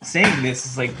saying this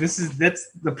is like that's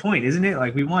the point, isn't it?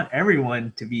 Like we want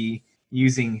everyone to be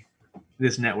using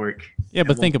this network. Yeah,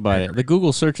 but think about it. The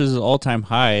Google searches is all-time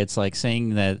high. It's like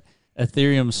saying that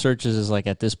Ethereum searches is like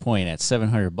at this point at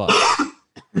 $700.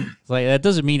 It's like that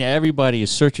doesn't mean everybody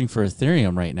is searching for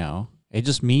Ethereum right now. It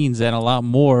just means that a lot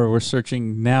more were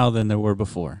searching now than there were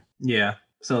before. Yeah.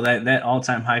 So that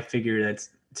all-time high figure that's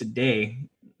today,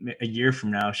 a year from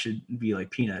now, should be like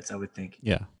peanuts, I would think.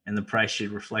 Yeah. And the price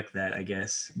should reflect that, I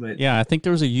guess. But yeah, I think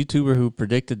there was a YouTuber who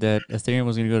predicted that Ethereum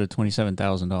was going to go to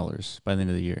 $27,000 by the end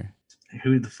of the year.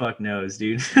 Who the fuck knows,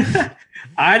 dude?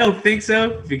 I don't think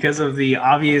so because of the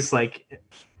obvious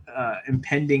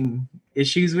impending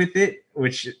issues with it,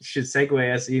 which should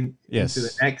segue us into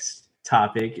the next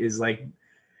topic. Is like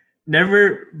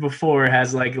never before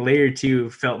has like layer 2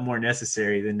 felt more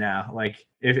necessary than now. Like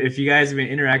if you guys have been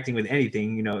interacting with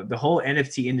anything, the whole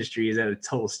NFT industry is at a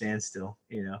total standstill.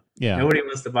 Nobody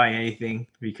wants to buy anything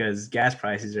because gas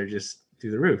prices are just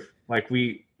through the roof. Like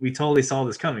we totally saw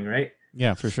this coming, right?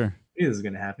 Yeah, for sure. This is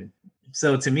going to happen.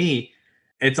 So to me,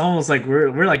 it's almost like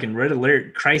we're like in red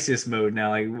alert crisis mode now.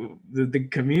 Like the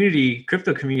community,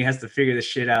 crypto community, has to figure this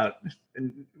shit out,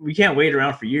 and we can't wait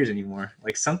around for years anymore.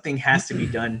 Like something has to be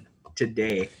done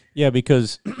today. Yeah,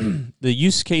 because the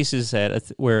use cases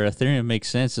where Ethereum makes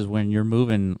sense is when you're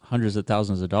moving hundreds of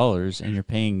thousands of dollars and you're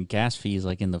paying gas fees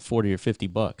like in the 40 or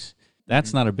 $50.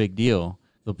 That's not a big deal.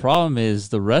 The problem is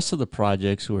the rest of the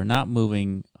projects who are not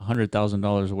moving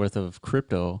 $100,000 worth of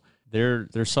crypto,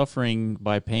 they're suffering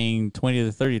by paying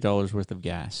 $20 to $30 worth of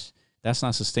gas. That's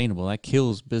not sustainable. That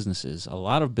kills businesses. A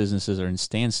lot of businesses are in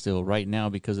standstill right now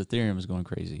because Ethereum is going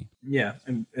crazy. Yeah,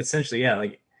 and essentially, yeah,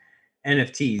 like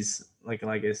NFTs, like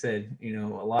I said, you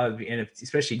know, a lot of the NFTs,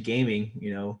 especially gaming,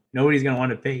 you know, nobody's gonna want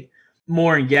to pay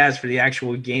more in gas for the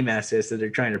actual game assets that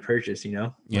they're trying to purchase, you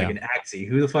know, like an Axie.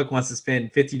 Who the fuck wants to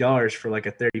spend $50 for like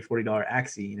a $30-$40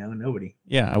 Axie? You know, nobody.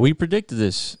 Yeah, we predicted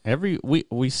this.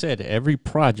 We said every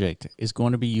project is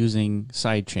going to be using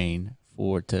sidechain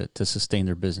to sustain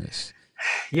their business.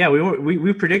 Yeah,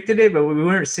 we predicted it, but we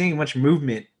weren't seeing much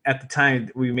movement at the time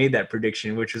we made that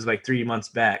prediction, which was like 3 months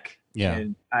back. Yeah.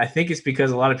 And I think it's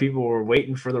because a lot of people were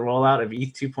waiting for the rollout of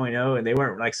ETH 2.0 and they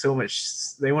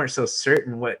weren't so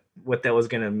certain what that was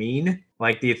going to mean.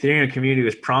 Like the Ethereum community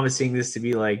was promising this to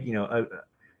be like, you know,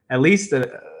 at least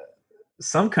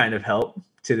some kind of help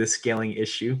to the scaling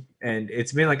issue. And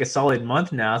it's been like a solid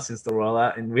month now since the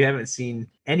rollout and we haven't seen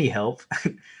any help.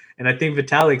 And I think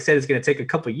Vitalik said it's going to take a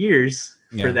couple years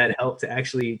for that help to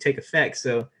actually take effect.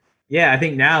 So yeah, I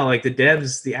think now like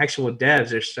the actual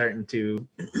devs are starting to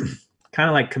kind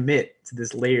of like commit to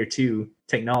this layer 2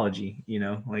 technology, you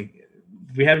know, like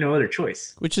we have no other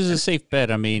choice. Which is a safe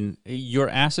bet. I mean, your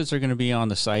assets are going to be on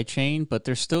the side chain, but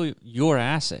they're still your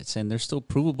assets and they're still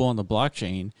provable on the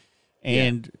blockchain.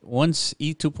 And once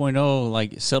ETH 2.0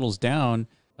 like settles down,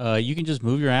 you can just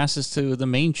move your assets to the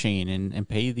main chain and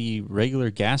pay the regular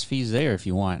gas fees there if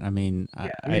you want. I mean,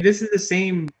 I mean this is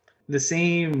the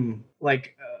same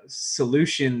like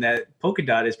solution that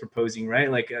Polkadot is proposing, right?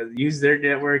 Like use their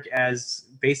network as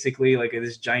basically like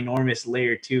this ginormous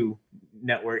layer 2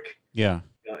 network. Yeah.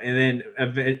 And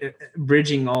then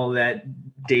bridging all that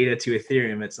data to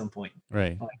Ethereum at some point.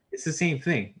 Right. Like, it's the same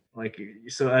thing. Like,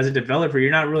 so as a developer,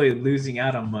 you're not really losing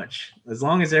out on much. As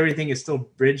long as everything is still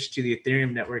bridged to the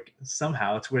Ethereum network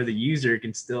somehow, to where the user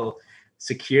can still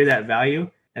secure that value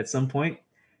at some point,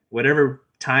 whatever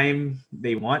time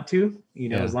they want to, you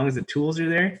know, as long as the tools are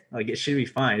there, like it should be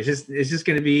fine. It's just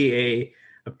going to be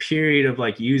a period of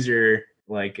like user,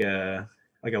 like a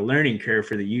learning curve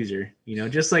for the user, you know,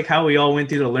 just like how we all went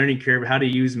through the learning curve, how to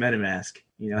use MetaMask,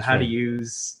 you know, how to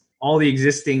use all the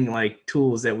existing like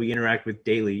tools that we interact with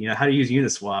daily, you know, how to use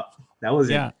Uniswap. That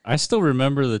was it. I still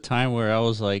remember the time where I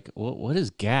was like, what is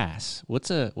gas?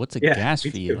 What's a gas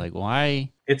fee? Too. Like,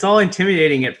 why? It's all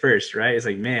intimidating at first, right? It's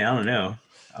like, man, I don't know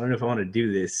if I want to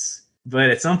do this.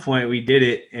 But at some point we did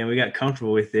it and we got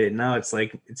comfortable with it. Now it's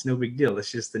like, it's no big deal.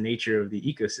 It's just the nature of the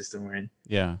ecosystem we're in.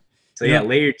 Yeah. So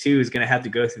layer 2 is going to have to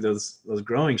go through those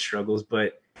growing struggles,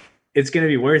 but it's going to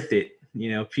be worth it.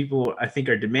 You know, people I think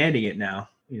are demanding it now,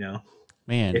 you know.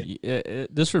 Man,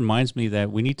 this reminds me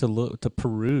that we need to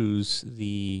peruse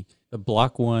the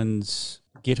Block One's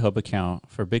GitHub account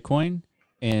for Bitcoin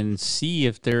and see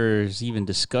if there's even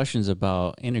discussions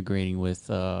about integrating with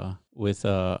a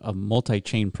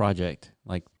multi-chain project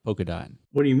like Polkadot.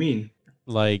 What do you mean?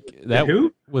 Like that?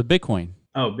 Who? With Bitcoin.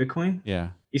 Oh, Bitcoin? Yeah.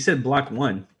 You said Block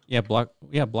One. Yeah,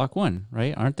 Block One,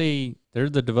 right? Aren't they? They're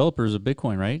the developers of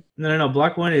Bitcoin, right? No.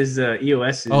 Block One is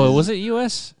EOS. Oh, was it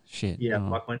EOS? Shit. Yeah, no.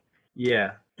 Block One.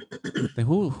 Yeah. Then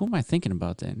who am I thinking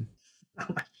about then?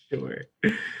 I'm not sure.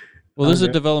 Well, there's a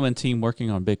development team working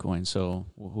on Bitcoin, so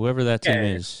whoever that team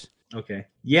is. Okay.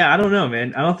 Yeah, I don't know,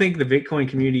 man. I don't think the Bitcoin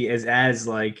community is as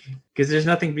like, because there's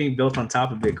nothing being built on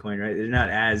top of Bitcoin, right? They're not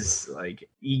as like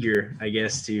eager, I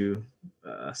guess, to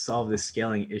solve this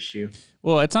scaling issue.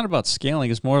 Well, it's not about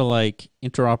scaling. It's more like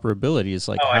interoperability. It's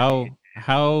like how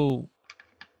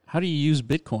do you use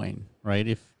Bitcoin, right?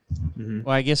 If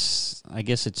well, I guess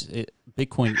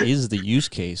Bitcoin is the use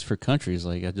case for countries.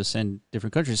 Like I just send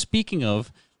different countries. Speaking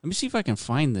of, let me see if I can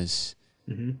find this.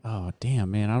 Oh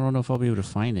damn, man! I don't know if I'll be able to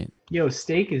find it. Yo,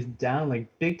 stake is down like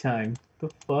big time. The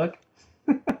fuck?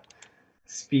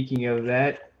 Speaking of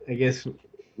that, I guess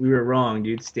we were wrong,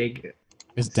 dude. Stake.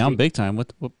 It's down big time.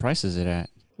 What price is it at?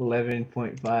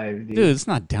 11.5, dude. Dude, it's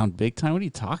not down big time. What are you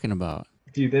talking about?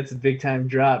 Dude, that's a big time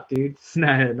drop, dude.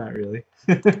 Nah, not really.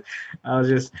 The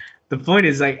point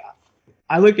is like,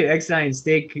 I look at xDAI and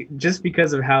stake just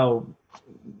because of how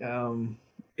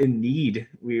in need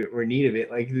we're in need of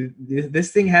it. Like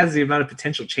this thing has the amount of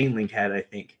potential Chainlink had, I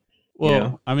think. Well, you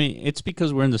know? I mean, it's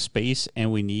because we're in the space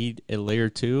and we need a layer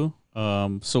 2.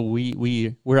 So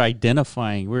we're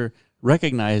identifying, we're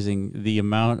recognizing the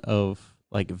amount of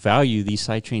like value these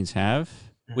sidechains have,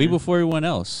 way before everyone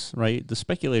else, right? The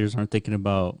speculators aren't thinking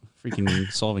about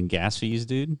freaking solving gas fees,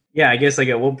 dude. Yeah, I guess like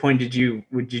at what point did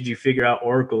you figure out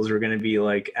oracles were going to be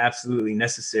like absolutely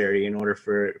necessary in order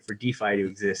for DeFi to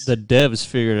exist? The devs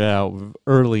figured it out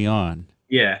early on.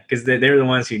 Yeah, because they're the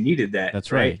ones who needed that.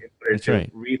 That's right. right. In order That's to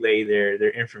right. relay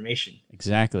their information.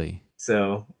 Exactly.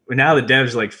 So now the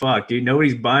devs are like, fuck, dude,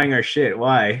 nobody's buying our shit.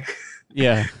 Why?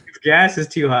 Yeah. Gas is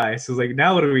too high. So it's like,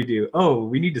 now what do we do? Oh,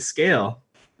 we need to scale.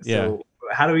 So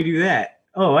how do we do that?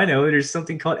 Oh, I know. There's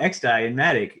something called xDAI and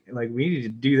Matic. Like, we need to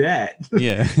do that.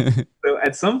 Yeah. So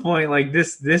at some point, like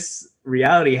this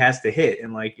reality has to hit,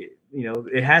 and like, you know,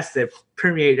 it has to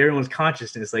permeate everyone's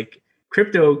consciousness. Like,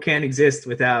 crypto can't exist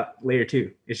without layer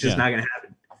 2. It's just not going to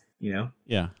happen. You know?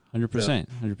 Yeah. 100%.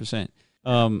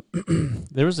 100%.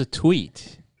 There was a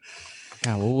tweet.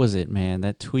 God, what was it, man?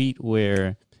 That tweet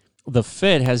where the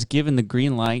Fed has given the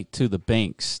green light to the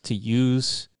banks to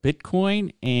use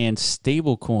Bitcoin and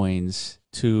stablecoins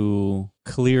to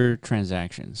clear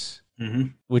transactions,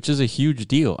 which is a huge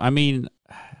deal. I mean,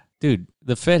 dude,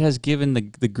 the Fed has given the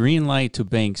green light to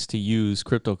banks to use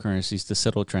cryptocurrencies to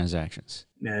settle transactions.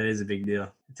 Yeah, it is a big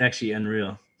deal. It's actually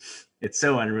unreal. It's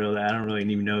so unreal that I don't really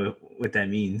even know what that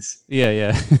means.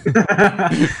 Yeah.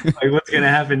 Like, what's going to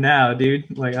happen now,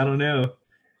 dude? Like, I don't know.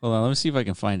 Hold on, let me see if I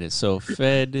can find it. So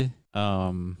Fed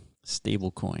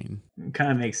stablecoin. It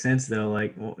kind of makes sense though.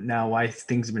 Like, well, now why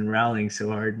things have been rallying so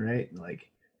hard, right? Like,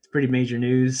 it's pretty major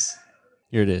news.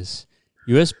 Here it is.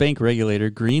 U.S. bank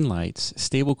regulator greenlights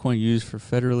stablecoin used for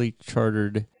federally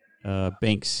chartered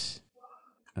banks.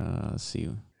 Let's see.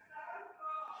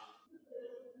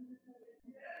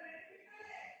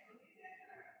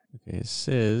 Okay, it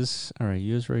says, all right,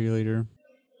 U.S. regulator.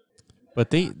 But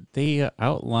they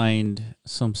outlined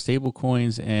some stable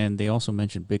coins, and they also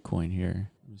mentioned Bitcoin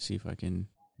here. Let me see if I can.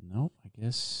 Nope, I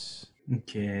guess.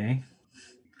 Okay.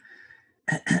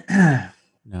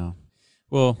 No.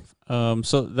 Well,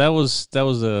 so that was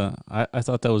I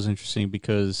thought that was interesting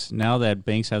because now that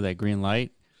banks have that green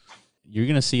light, you're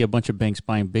gonna see a bunch of banks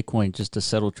buying Bitcoin just to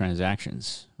settle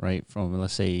transactions, right? From,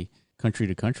 let's say, country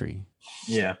to country.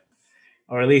 Yeah.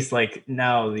 Or at least like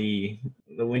now the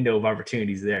window of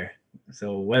opportunity is there.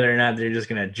 So whether or not they're just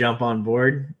going to jump on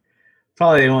board,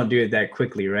 probably they won't do it that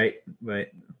quickly, right?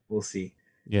 But we'll see.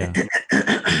 Yeah.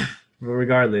 But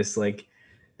regardless, like,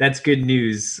 that's good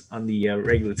news on the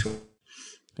regulatory.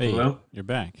 Hey, Hello? You're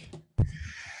back.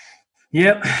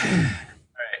 Yep. All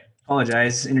right.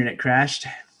 Apologize. Internet crashed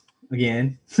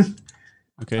again.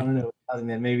 Okay. I don't know. I think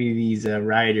that maybe these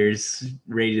rioters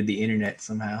raided the internet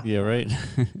somehow. Yeah, right.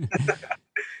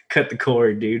 Cut the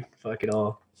cord, dude. Fuck it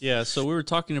all. Yeah, so we were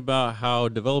talking about how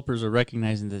developers are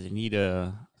recognizing that they need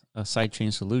a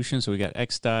sidechain solution. So we got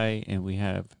xDAI and we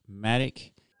have Matic.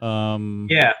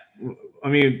 Yeah, I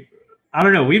mean, I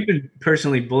don't know. We've been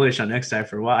personally bullish on xDAI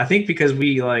for a while. I think because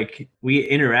we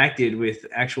interacted with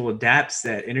actual dApps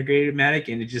that integrated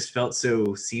Matic, and it just felt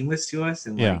so seamless to us,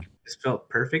 and like just felt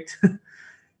perfect.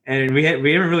 And we haven't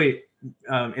really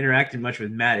interacted much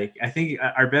with Matic. I think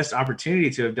our best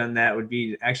opportunity to have done that would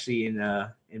be actually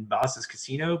in Boss's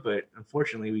Casino, but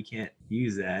unfortunately we can't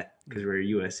use that because we're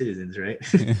U.S. citizens, right?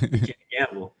 We can't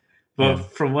gamble. But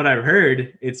from what I've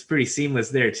heard, it's pretty seamless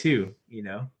there too. You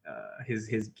know,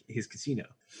 his casino.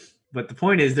 But the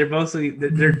point is, they're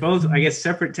both I guess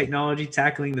separate technology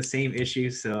tackling the same issue.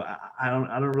 So I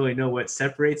don't really know what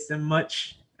separates them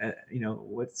much. You know,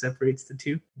 what separates the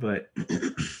two, but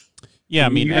yeah, I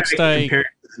mean, xDAI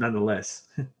nonetheless.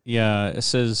 Yeah, it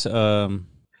says the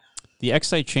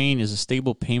xDAI chain is a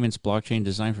stable payments blockchain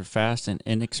designed for fast and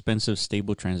inexpensive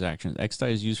stable transactions.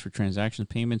 xDAI is used for transaction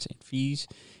payments and fees,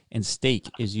 and stake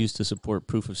is used to support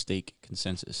proof of stake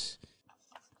consensus.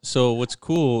 So what's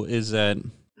cool is that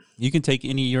you can take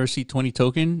any ERC20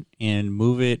 token and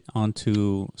move it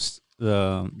onto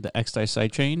the xDAI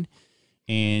sidechain,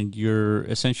 and you're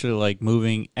essentially like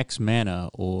moving X mana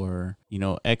or, you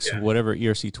know, X whatever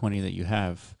ERC20 that you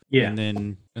have. Yeah.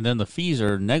 And then the fees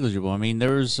are negligible. I mean,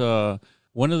 there was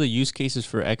one of the use cases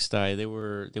for xDAI.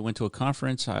 They went to a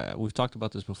conference. We've talked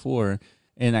about this before.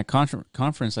 In that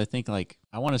conference, I think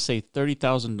I want to say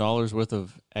 $30,000 worth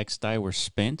of xDAI were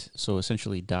spent. So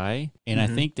essentially DAI. And I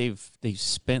think they've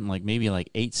spent maybe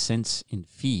 8 cents in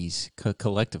fees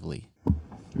collectively.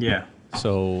 Yeah.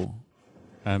 So,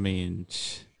 I mean,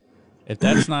 if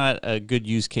that's not a good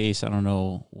use case, I don't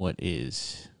know what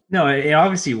is. No, it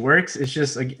obviously works. It's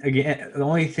just, again, the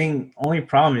only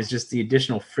problem is just the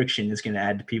additional friction it's going to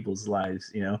add to people's lives.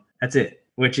 You know, that's it.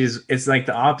 Which is, it's like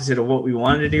the opposite of what we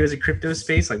wanted to do as a crypto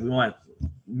space. Like, we want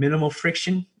minimal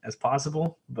friction as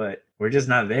possible, but we're just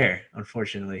not there,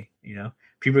 unfortunately. You know,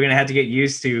 people are going to have to get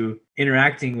used to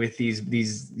interacting with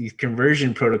these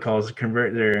conversion protocols to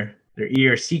convert their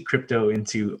ERC crypto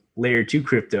into layer 2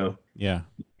 crypto. Yeah.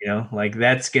 You know, like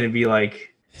that's going to be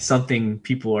like something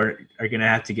people are going to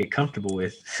have to get comfortable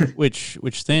with.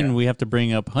 Which then we have to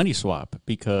bring up HoneySwap,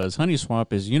 because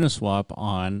HoneySwap is Uniswap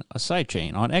on a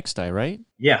sidechain on xDAI, right?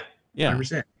 Yeah. Yeah.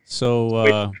 100%.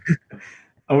 So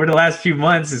over the last few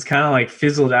months, it's kind of like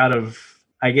fizzled out of,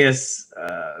 I guess,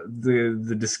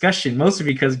 the discussion, mostly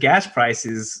because gas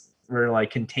prices were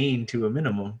like contained to a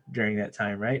minimum during that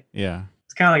time, right? Yeah.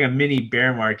 It's kind of like a mini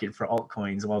bear market for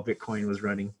altcoins while Bitcoin was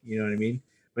running. You know what I mean?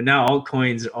 But now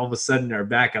altcoins all of a sudden are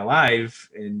back alive,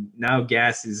 and now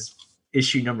gas is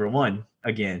issue number 1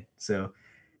 again. So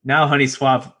now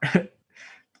HoneySwap,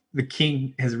 the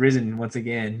king has risen once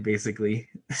again, basically.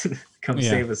 Come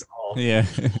save us all. Yeah.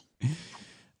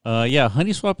 Yeah,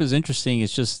 HoneySwap is interesting.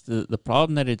 It's just the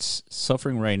problem that it's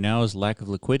suffering right now is lack of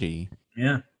liquidity.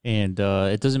 Yeah. And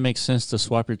it doesn't make sense to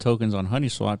swap your tokens on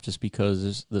HoneySwap just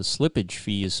because the slippage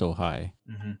fee is so high.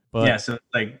 Mm-hmm. But yeah, so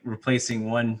like replacing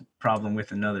one problem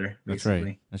with another,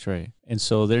 basically. That's right. And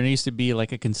so there needs to be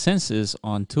like a consensus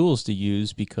on tools to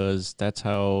use, because that's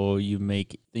how you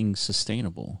make things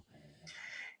sustainable.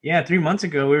 Yeah, 3 months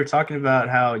ago, we were talking about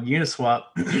how Uniswap,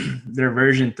 their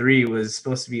version 3 was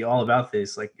supposed to be all about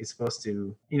this. Like it's supposed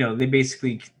to, you know, they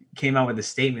basically came out with a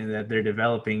statement that they're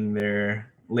developing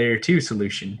their layer 2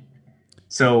 solution.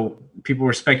 So people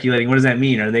were speculating, what does that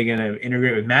mean? Are they going to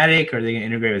integrate with Matic? Are they going to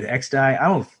integrate with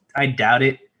xDAI? I doubt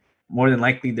it. More than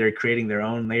likely, they're creating their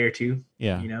own layer 2.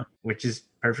 Yeah. You know, which is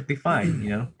perfectly fine. You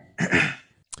know.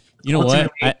 You know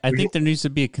what? I think there needs to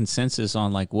be a consensus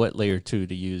on like what layer 2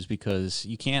 to use, because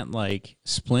you can't like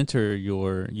splinter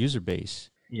your user base.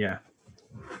 Yeah.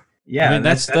 Yeah. I mean,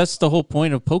 that's the whole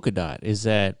point of Polkadot, is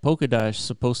that Polkadot is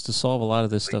supposed to solve a lot of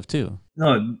this stuff too.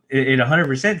 No, it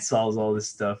 100% solves all this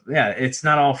stuff. Yeah, it's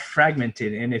not all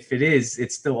fragmented, and if it is,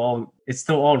 it's still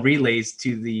all relays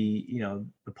to the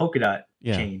the Polkadot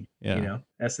chain. Yeah. You know,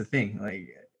 that's the thing. Like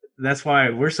that's why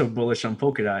we're so bullish on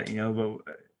Polkadot. You know,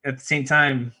 but at the same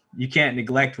time, you can't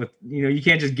neglect you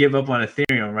can't just give up on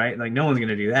Ethereum, right? Like no one's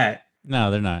gonna do that. No,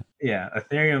 they're not. Yeah,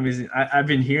 Ethereum is. I've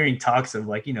been hearing talks of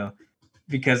like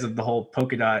because of the whole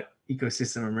Polkadot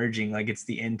ecosystem emerging, like it's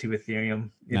the end to Ethereum.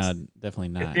 No, definitely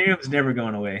not. Ethereum's never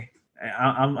going away.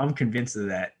 I'm convinced of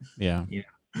that. Yeah.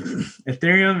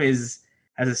 Ethereum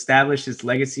has established its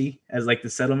legacy as like the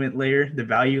settlement layer, the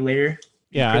value layer.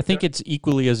 Yeah, I think it's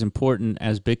equally as important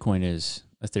as Bitcoin is.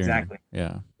 Ethereum. Exactly.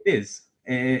 Yeah. It is.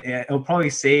 And it'll probably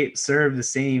serve the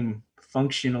same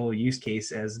functional use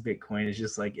case as Bitcoin. It's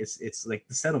just like it's like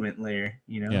the settlement layer,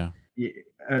 Yeah.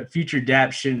 Future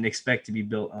dApps shouldn't expect to be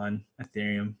built on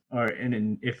Ethereum,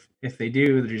 and if they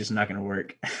do, they're just not going to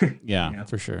work. Yeah,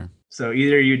 for sure. So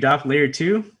either you adopt layer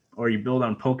 2 or you build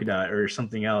on Polkadot or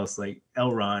something else like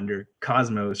Elrond or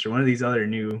Cosmos or one of these other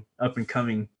new up and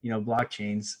coming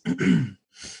blockchains.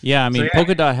 Yeah, I mean,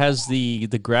 Polkadot has the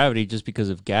gravity just because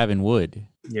of Gavin Wood.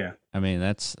 Yeah, I mean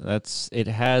that's it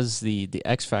has the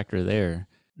X factor there.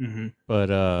 Mm-hmm.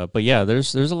 But yeah,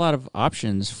 there's a lot of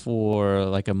options for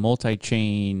like a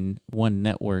multi-chain one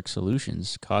network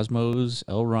solutions. Cosmos,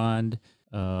 Elrond.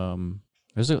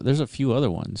 There's a few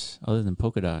other ones other than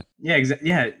Polkadot. Yeah, exactly.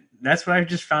 Yeah, that's what I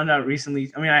just found out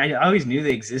recently. I mean, I always knew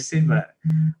they existed, but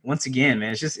once again,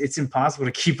 man, it's impossible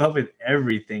to keep up with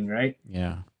everything, right?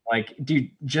 Yeah. Like, dude,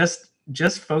 just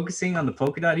focusing on the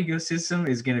Polkadot ecosystem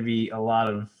is going to be a lot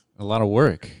of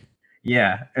work.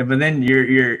 Yeah, but then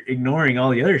you're ignoring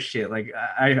all the other shit. Like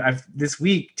I've this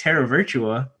week, Terra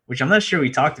Virtua, which I'm not sure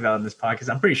we talked about in this podcast.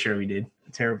 I'm pretty sure we did.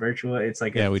 Terra Virtua, it's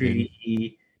like a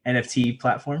 3D NFT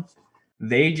platform.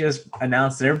 They just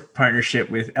announced their partnership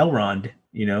with Elrond.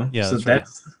 Yeah, so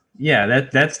that's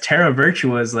that's Terra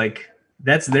Virtua is like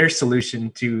that's their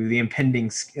solution to the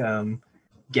impending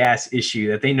gas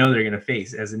issue that they know they're going to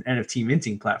face as an NFT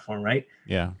minting platform, right?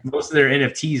 Yeah. Most of their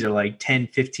NFTs are like 10,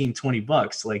 15,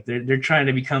 $20. Like they're trying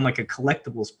to become like a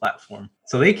collectibles platform.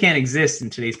 So they can't exist in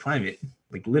today's climate,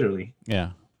 like literally. Yeah.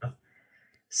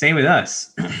 Same with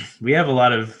us. We have a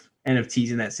lot of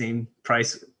NFTs in that same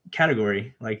price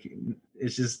category. Like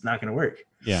it's just not going to work.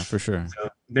 Yeah, for sure. So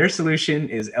their solution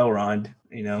is Elrond,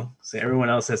 so everyone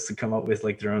else has to come up with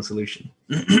like their own solution.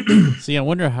 See, I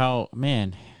wonder how,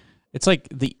 man, it's like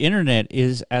the internet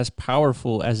is as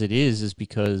powerful as it is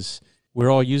because we're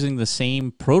all using the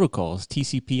same protocols,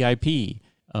 TCP/IP.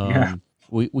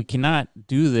 We cannot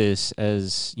do this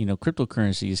as,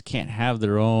 cryptocurrencies can't have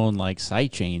their own like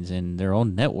side chains and their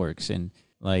own networks, and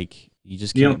like you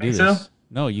just can't do this. So?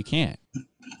 No, you can't.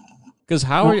 Because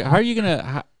how are you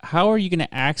gonna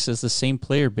access the same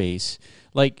player base?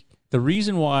 Like the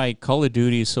reason why Call of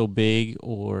Duty is so big,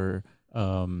 or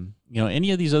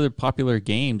any of these other popular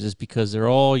games, is because they're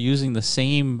all using the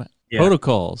same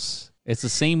protocols. It's the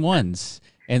same ones,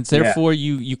 and therefore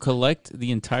you collect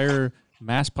the entire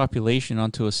mass population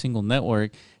onto a single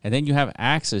network, and then you have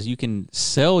access. You can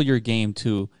sell your game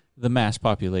to the mass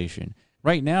population.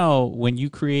 Right now, when you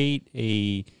create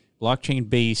a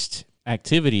blockchain-based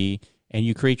activity and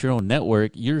you create your own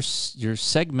network, you're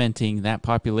segmenting that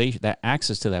population, that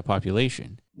access to that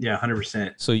population. Yeah,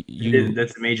 100%. So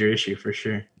that's a major issue for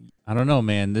sure. I don't know,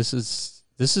 man. This is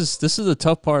the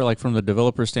tough part, like from the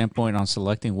developer standpoint, on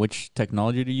selecting which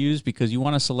technology to use, because you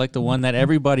want to select the one that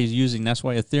everybody's using. That's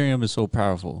why Ethereum is so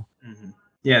powerful. Mm-hmm.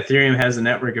 Yeah, Ethereum has a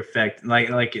network effect. Like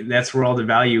that's where all the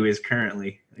value is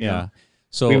currently. You know?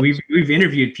 So we've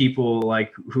interviewed people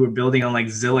like who are building on like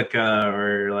Zilliqa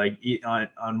or like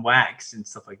on Wax and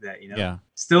stuff like that.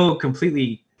 Still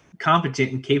completely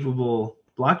competent and capable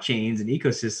blockchains and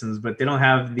ecosystems, but they don't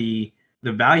have the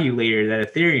value layer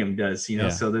that Ethereum does.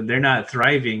 So that they're not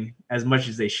thriving as much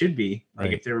as they should be.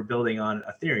 Like if they were building on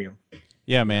Ethereum.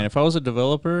 Yeah, man. If I was a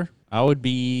developer, I would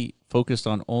be focused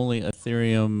on only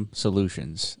Ethereum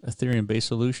solutions, Ethereum-based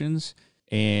solutions.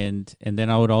 And then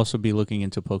I would also be looking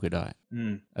into Polkadot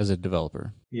as a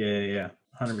developer. Yeah,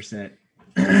 100%.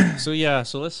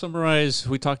 So let's summarize.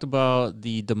 We talked about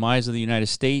the demise of the United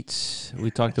States.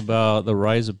 We talked about the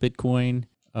rise of Bitcoin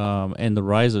and the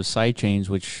rise of sidechains,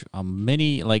 which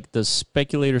many, like the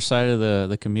speculator side of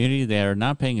the community, they are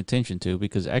not paying attention to,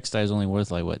 because xDAI is only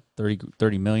worth like what,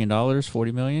 $30 million,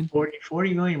 $40 million?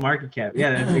 40 million market cap.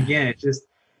 Yeah, again, it just,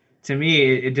 to me,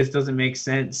 it just doesn't make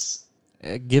sense.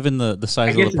 Given the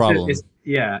size of the problem.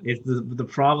 The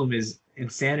problem is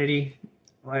insanity.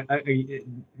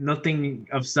 Nothing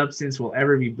of substance will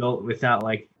ever be built without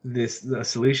like a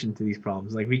solution to these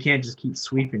problems. Like we can't just keep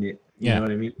sweeping it. You know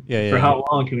what I mean? For how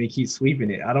long can we keep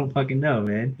sweeping it? I don't fucking know,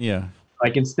 man. Yeah.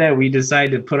 Like instead we decide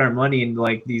to put our money in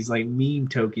like these like meme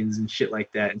tokens and shit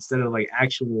like that, instead of like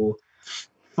actual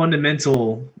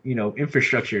fundamental,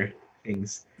 infrastructure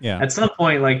things. Yeah. At some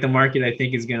point, like the market, I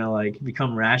think, is gonna like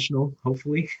become rational,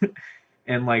 hopefully,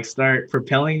 and like start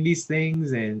propelling these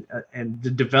things, and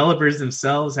the developers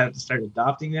themselves have to start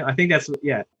adopting them. I think that's what.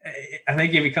 Yeah, I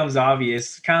think it becomes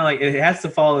obvious. Kind of like it has to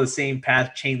follow the same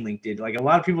path Chainlink did. Like a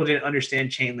lot of people didn't understand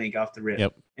Chainlink off the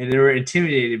rip, and they were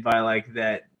intimidated by like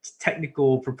that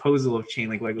technical proposal of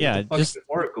Chainlink. Like, what the fuck is an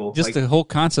oracle? Just the whole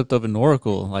concept of an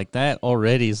oracle, like that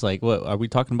already is like, what are we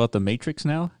talking about? The Matrix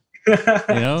now?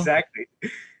 Exactly.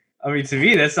 I mean, to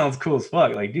me, that sounds cool as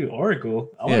fuck. Like, dude, Oracle.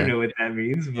 I want to know what that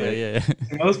means. But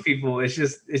to most people, it's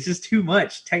just too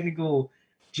much technical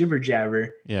jibber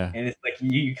jabber. Yeah. And it's like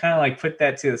you kind of like put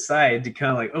that to the side to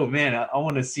kind of like, oh man, I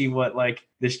want to see what like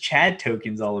this Chad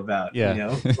token's all about.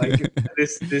 Yeah. Like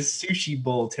this sushi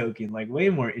bowl token, like way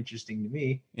more interesting to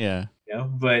me. Yeah.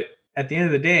 But at the end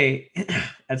of the day,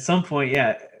 at some point,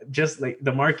 just like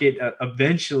the market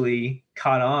eventually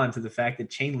caught on to the fact that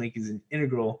Chainlink is an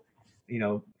integral,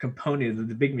 component of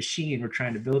the big machine we're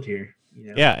trying to build here.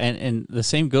 Yeah, and the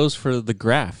same goes for the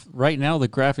graph. Right now, the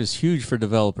graph is huge for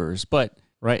developers, but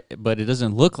it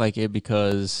doesn't look like it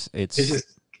because it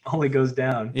just only goes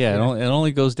down. Yeah, it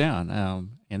only goes down.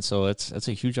 And so it's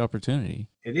a huge opportunity.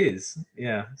 It is.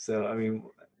 Yeah. So I mean,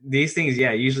 these things,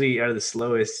 usually are the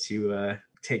slowest to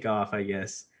take off, I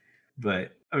guess.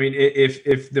 But I mean,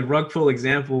 if the Rugpull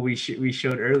example we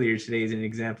showed earlier today is an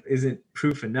example, isn't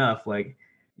proof enough, like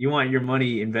you want your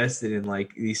money invested in like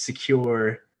these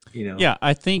secure, Yeah,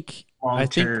 I think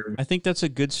long-term. I think that's a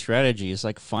good strategy. It's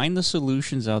like find the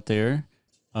solutions out there,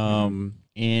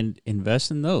 and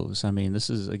invest in those. I mean, this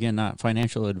is again not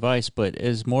financial advice, but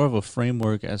is more of a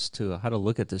framework as to how to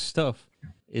look at this stuff.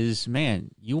 Is,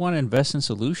 man, you want to invest in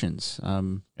solutions,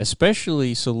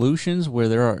 especially solutions where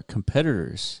there are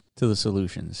competitors to the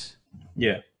solutions.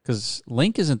 Yeah. Because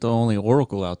Link isn't the only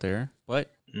Oracle out there,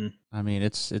 but I mean,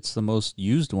 it's the most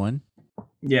used one.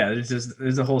 Yeah,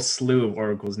 there's a whole slew of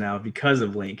oracles now because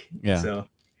of Link. Yeah. So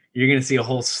you're gonna see a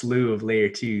whole slew of layer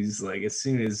 2s like as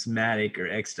soon as Matic or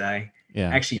xDAI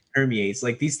actually permeates.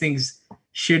 Like these things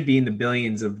should be in the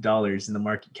billions of dollars in the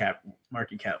market cap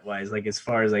wise, like as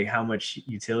far as like how much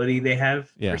utility they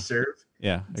have per serve.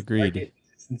 Yeah, agreed.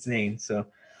 It's insane. So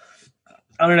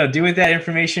I don't know. Do with that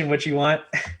information what you want.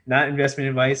 Not investment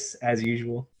advice as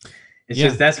usual. It's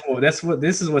just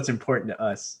this is what's important to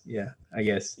us. Yeah, I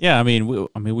guess. Yeah, I mean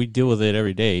we deal with it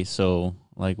every day, so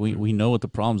like we know what the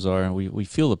problems are, and we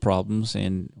feel the problems,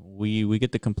 and we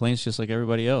get the complaints just like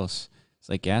everybody else. It's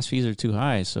like gas fees are too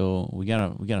high, so we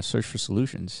gotta search for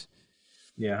solutions.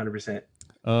 Yeah, 100%.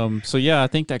 So yeah, I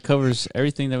think that covers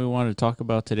everything that we wanted to talk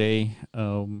about today.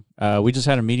 We just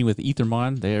had a meeting with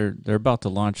Ethermon. They're about to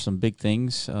launch some big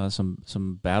things,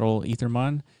 some battle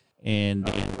Ethermon, and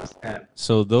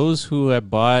so those who have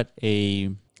bought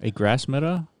a grass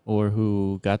meta or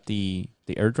who got the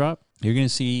airdrop, you're going to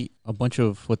see a bunch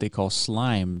of what they call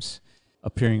slimes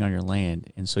appearing on your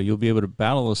land, and so you'll be able to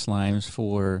battle those slimes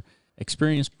for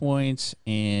experience points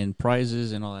and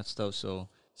prizes and all that stuff. So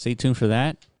stay tuned for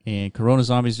that. And Corona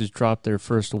Zombies just dropped their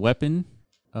first weapon.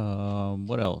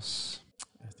 What else?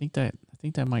 I think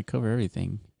that might cover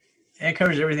everything. Yeah, it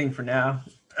covers everything for now.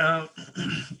 Yeah,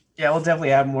 we'll definitely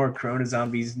have more Corona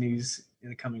Zombies news in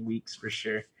the coming weeks for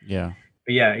sure. Yeah.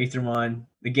 But yeah, Ethermon,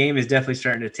 the game is definitely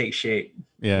starting to take shape,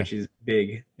 which is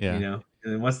big. Yeah. You know,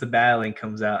 and then once the battling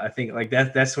comes out, I think like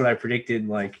that's what I predicted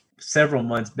like several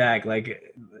months back.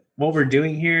 Like what we're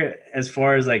doing here as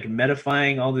far as like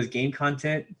metafying all this game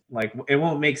content, like it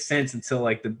won't make sense until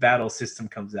like the battle system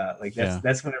comes out. Like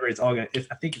that's whenever it's all gonna.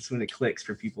 I think it's when it clicks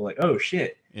for people. Like, oh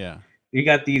shit, yeah, you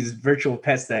got these virtual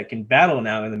pets that can battle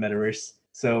now in the metaverse.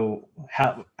 So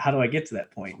how do I get to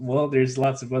that point? Well, there's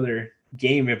lots of other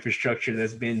game infrastructure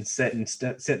that's been set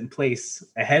in place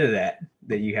ahead of that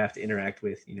you have to interact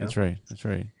with. You know, that's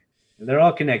right. They're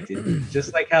all connected,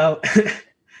 just like how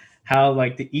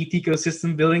like the ETH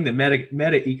ecosystem building, the meta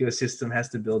ecosystem has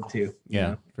to build too.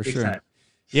 Yeah, for sure. Time.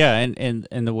 Yeah,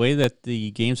 and the way that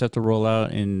the games have to roll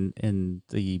out in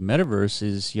the metaverse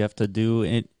is you have to do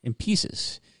it in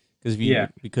pieces.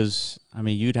 Because I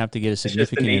mean you'd have to get a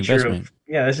significant investment.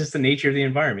 That's just the nature of the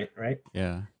environment, right?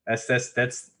 Yeah. That's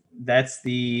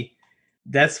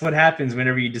what happens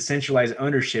whenever you decentralize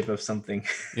ownership of something.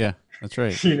 Yeah, that's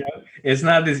right. You know, it's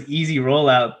not this easy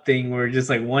rollout thing where just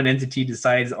like one entity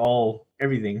decides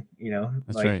everything, you know.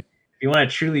 That's like, right. If you want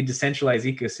to truly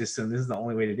decentralize ecosystem, this is the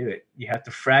only way to do it. You have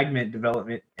to fragment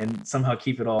development and somehow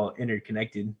keep it all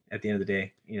interconnected at the end of the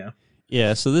day, you know.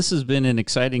 Yeah, so this has been an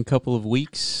exciting couple of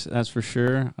weeks, that's for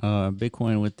sure.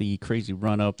 Bitcoin with the crazy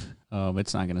run-up,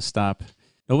 it's not going to stop.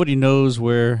 Nobody knows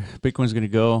where Bitcoin's going to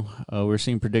go. We're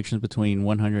seeing predictions between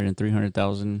 100 and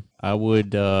 300,000. I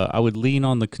would lean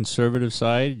on the conservative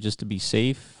side just to be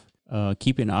safe.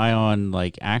 Keep an eye on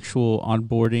like actual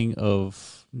onboarding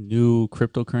of new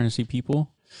cryptocurrency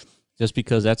people, just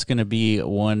because that's going to be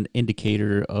one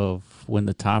indicator of when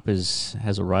the top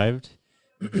has arrived.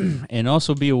 And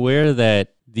also be aware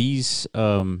that these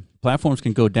platforms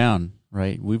can go down,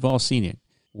 right? We've all seen it.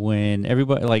 When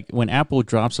Apple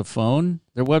drops a phone,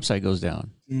 their website goes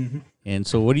down. Mm-hmm. And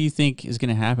so what do you think is going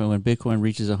to happen when Bitcoin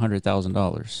reaches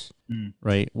 $100,000,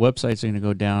 right? Websites are going to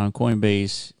go down,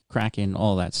 Coinbase, Kraken,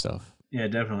 all that stuff. Yeah,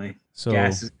 definitely. So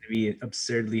gas is going to be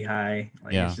absurdly high.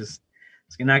 Like it's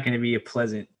not going to be a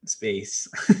pleasant space.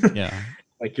 Yeah.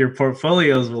 Like your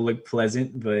portfolios will look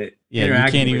pleasant, but you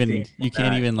can't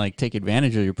even like take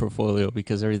advantage of your portfolio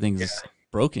because everything's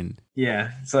broken.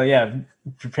 Yeah. So yeah,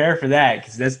 prepare for that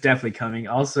because that's definitely coming.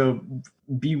 Also,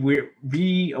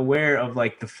 be aware of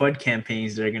like the FUD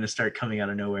campaigns that are going to start coming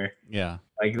out of nowhere. Yeah.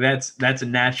 Like that's a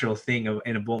natural thing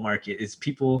in a bull market is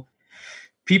people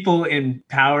in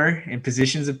power and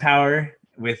positions of power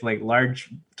with like large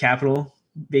capital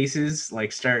bases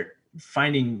like start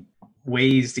finding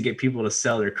ways to get people to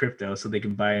sell their crypto so they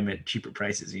can buy them at cheaper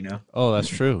prices, you know? Oh, that's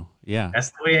true. Yeah. That's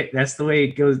the way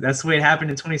it goes. That's the way it happened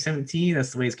in 2017.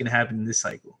 That's the way it's going to happen in this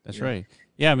cycle. That's right.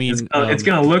 Yeah. I mean, it's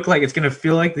going to look like, it's going to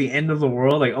feel like the end of the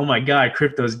world. Like, oh my God,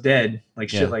 crypto's dead. Like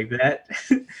shit like that.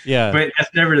 Yeah. But that's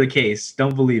never the case.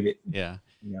 Don't believe it. Yeah.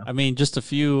 Yeah. I mean, just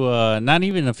not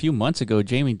even a few months ago,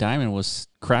 Jamie Dimon was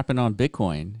crapping on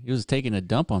Bitcoin. He was taking a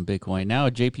dump on Bitcoin. Now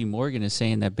JP Morgan is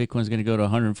saying that Bitcoin's going to go to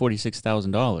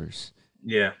 $146,000.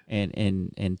 Yeah.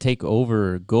 And take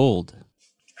over gold.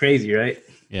 Crazy, right?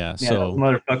 Yeah. So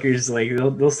motherfuckers, like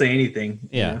they'll say anything.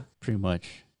 Yeah, you know? pretty much.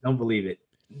 Don't believe it.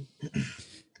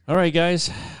 All right,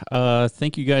 guys.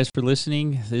 Thank you guys for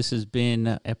listening. This has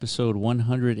been episode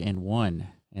 101,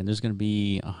 and there's going to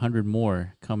be 100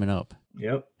 more coming up.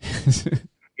 Yep.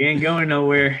 You ain't going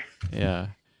nowhere. Yeah.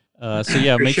 So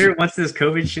yeah, for sure. Once this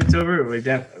COVID shit's over,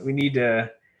 we need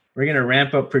to. We're gonna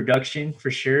ramp up production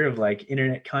for sure of like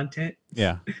internet content.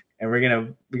 Yeah. And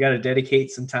we got to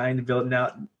dedicate some time to building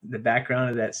out the background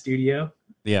of that studio.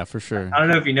 Yeah, for sure. I don't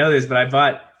know if you know this, but I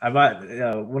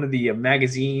bought one of the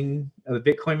magazine, the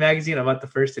Bitcoin magazine. I bought the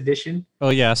first edition. Oh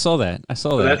yeah, I saw that.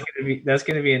 That's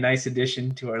gonna be a nice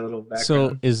addition to our little background.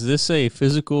 So is this a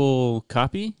physical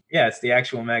copy? Yeah, it's the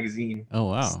actual magazine. Oh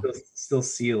wow. Still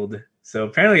sealed. So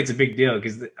apparently it's a big deal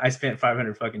because I spent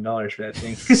 $500 for that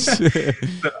thing. So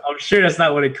I'm sure that's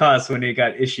not what it cost when it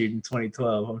got issued in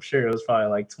 2012. I'm sure it was probably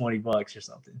like $20 or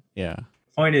something. Yeah.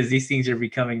 point is these things are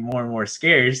becoming more and more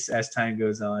scarce as time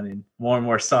goes on and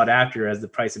more sought after as the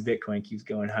price of Bitcoin keeps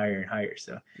going higher and higher.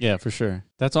 So yeah, for sure.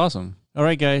 That's awesome. All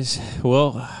right, guys.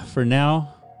 Well, for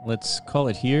now, let's call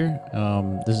it here.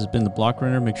 This has been The Block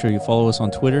Runner. Make sure you follow us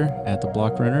on Twitter at The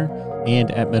Block Runner and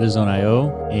at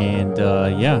MetaZone.io. And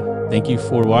yeah, thank you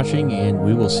for watching, and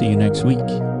we will see you next week.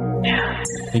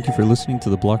 Thank you for listening to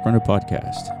the Block Runner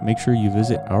podcast. Make sure you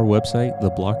visit our website,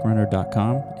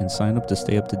 theblockrunner.com, and sign up to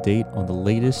stay up to date on the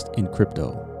latest in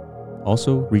crypto.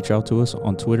 Also, reach out to us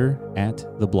on Twitter at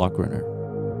The Block Runner.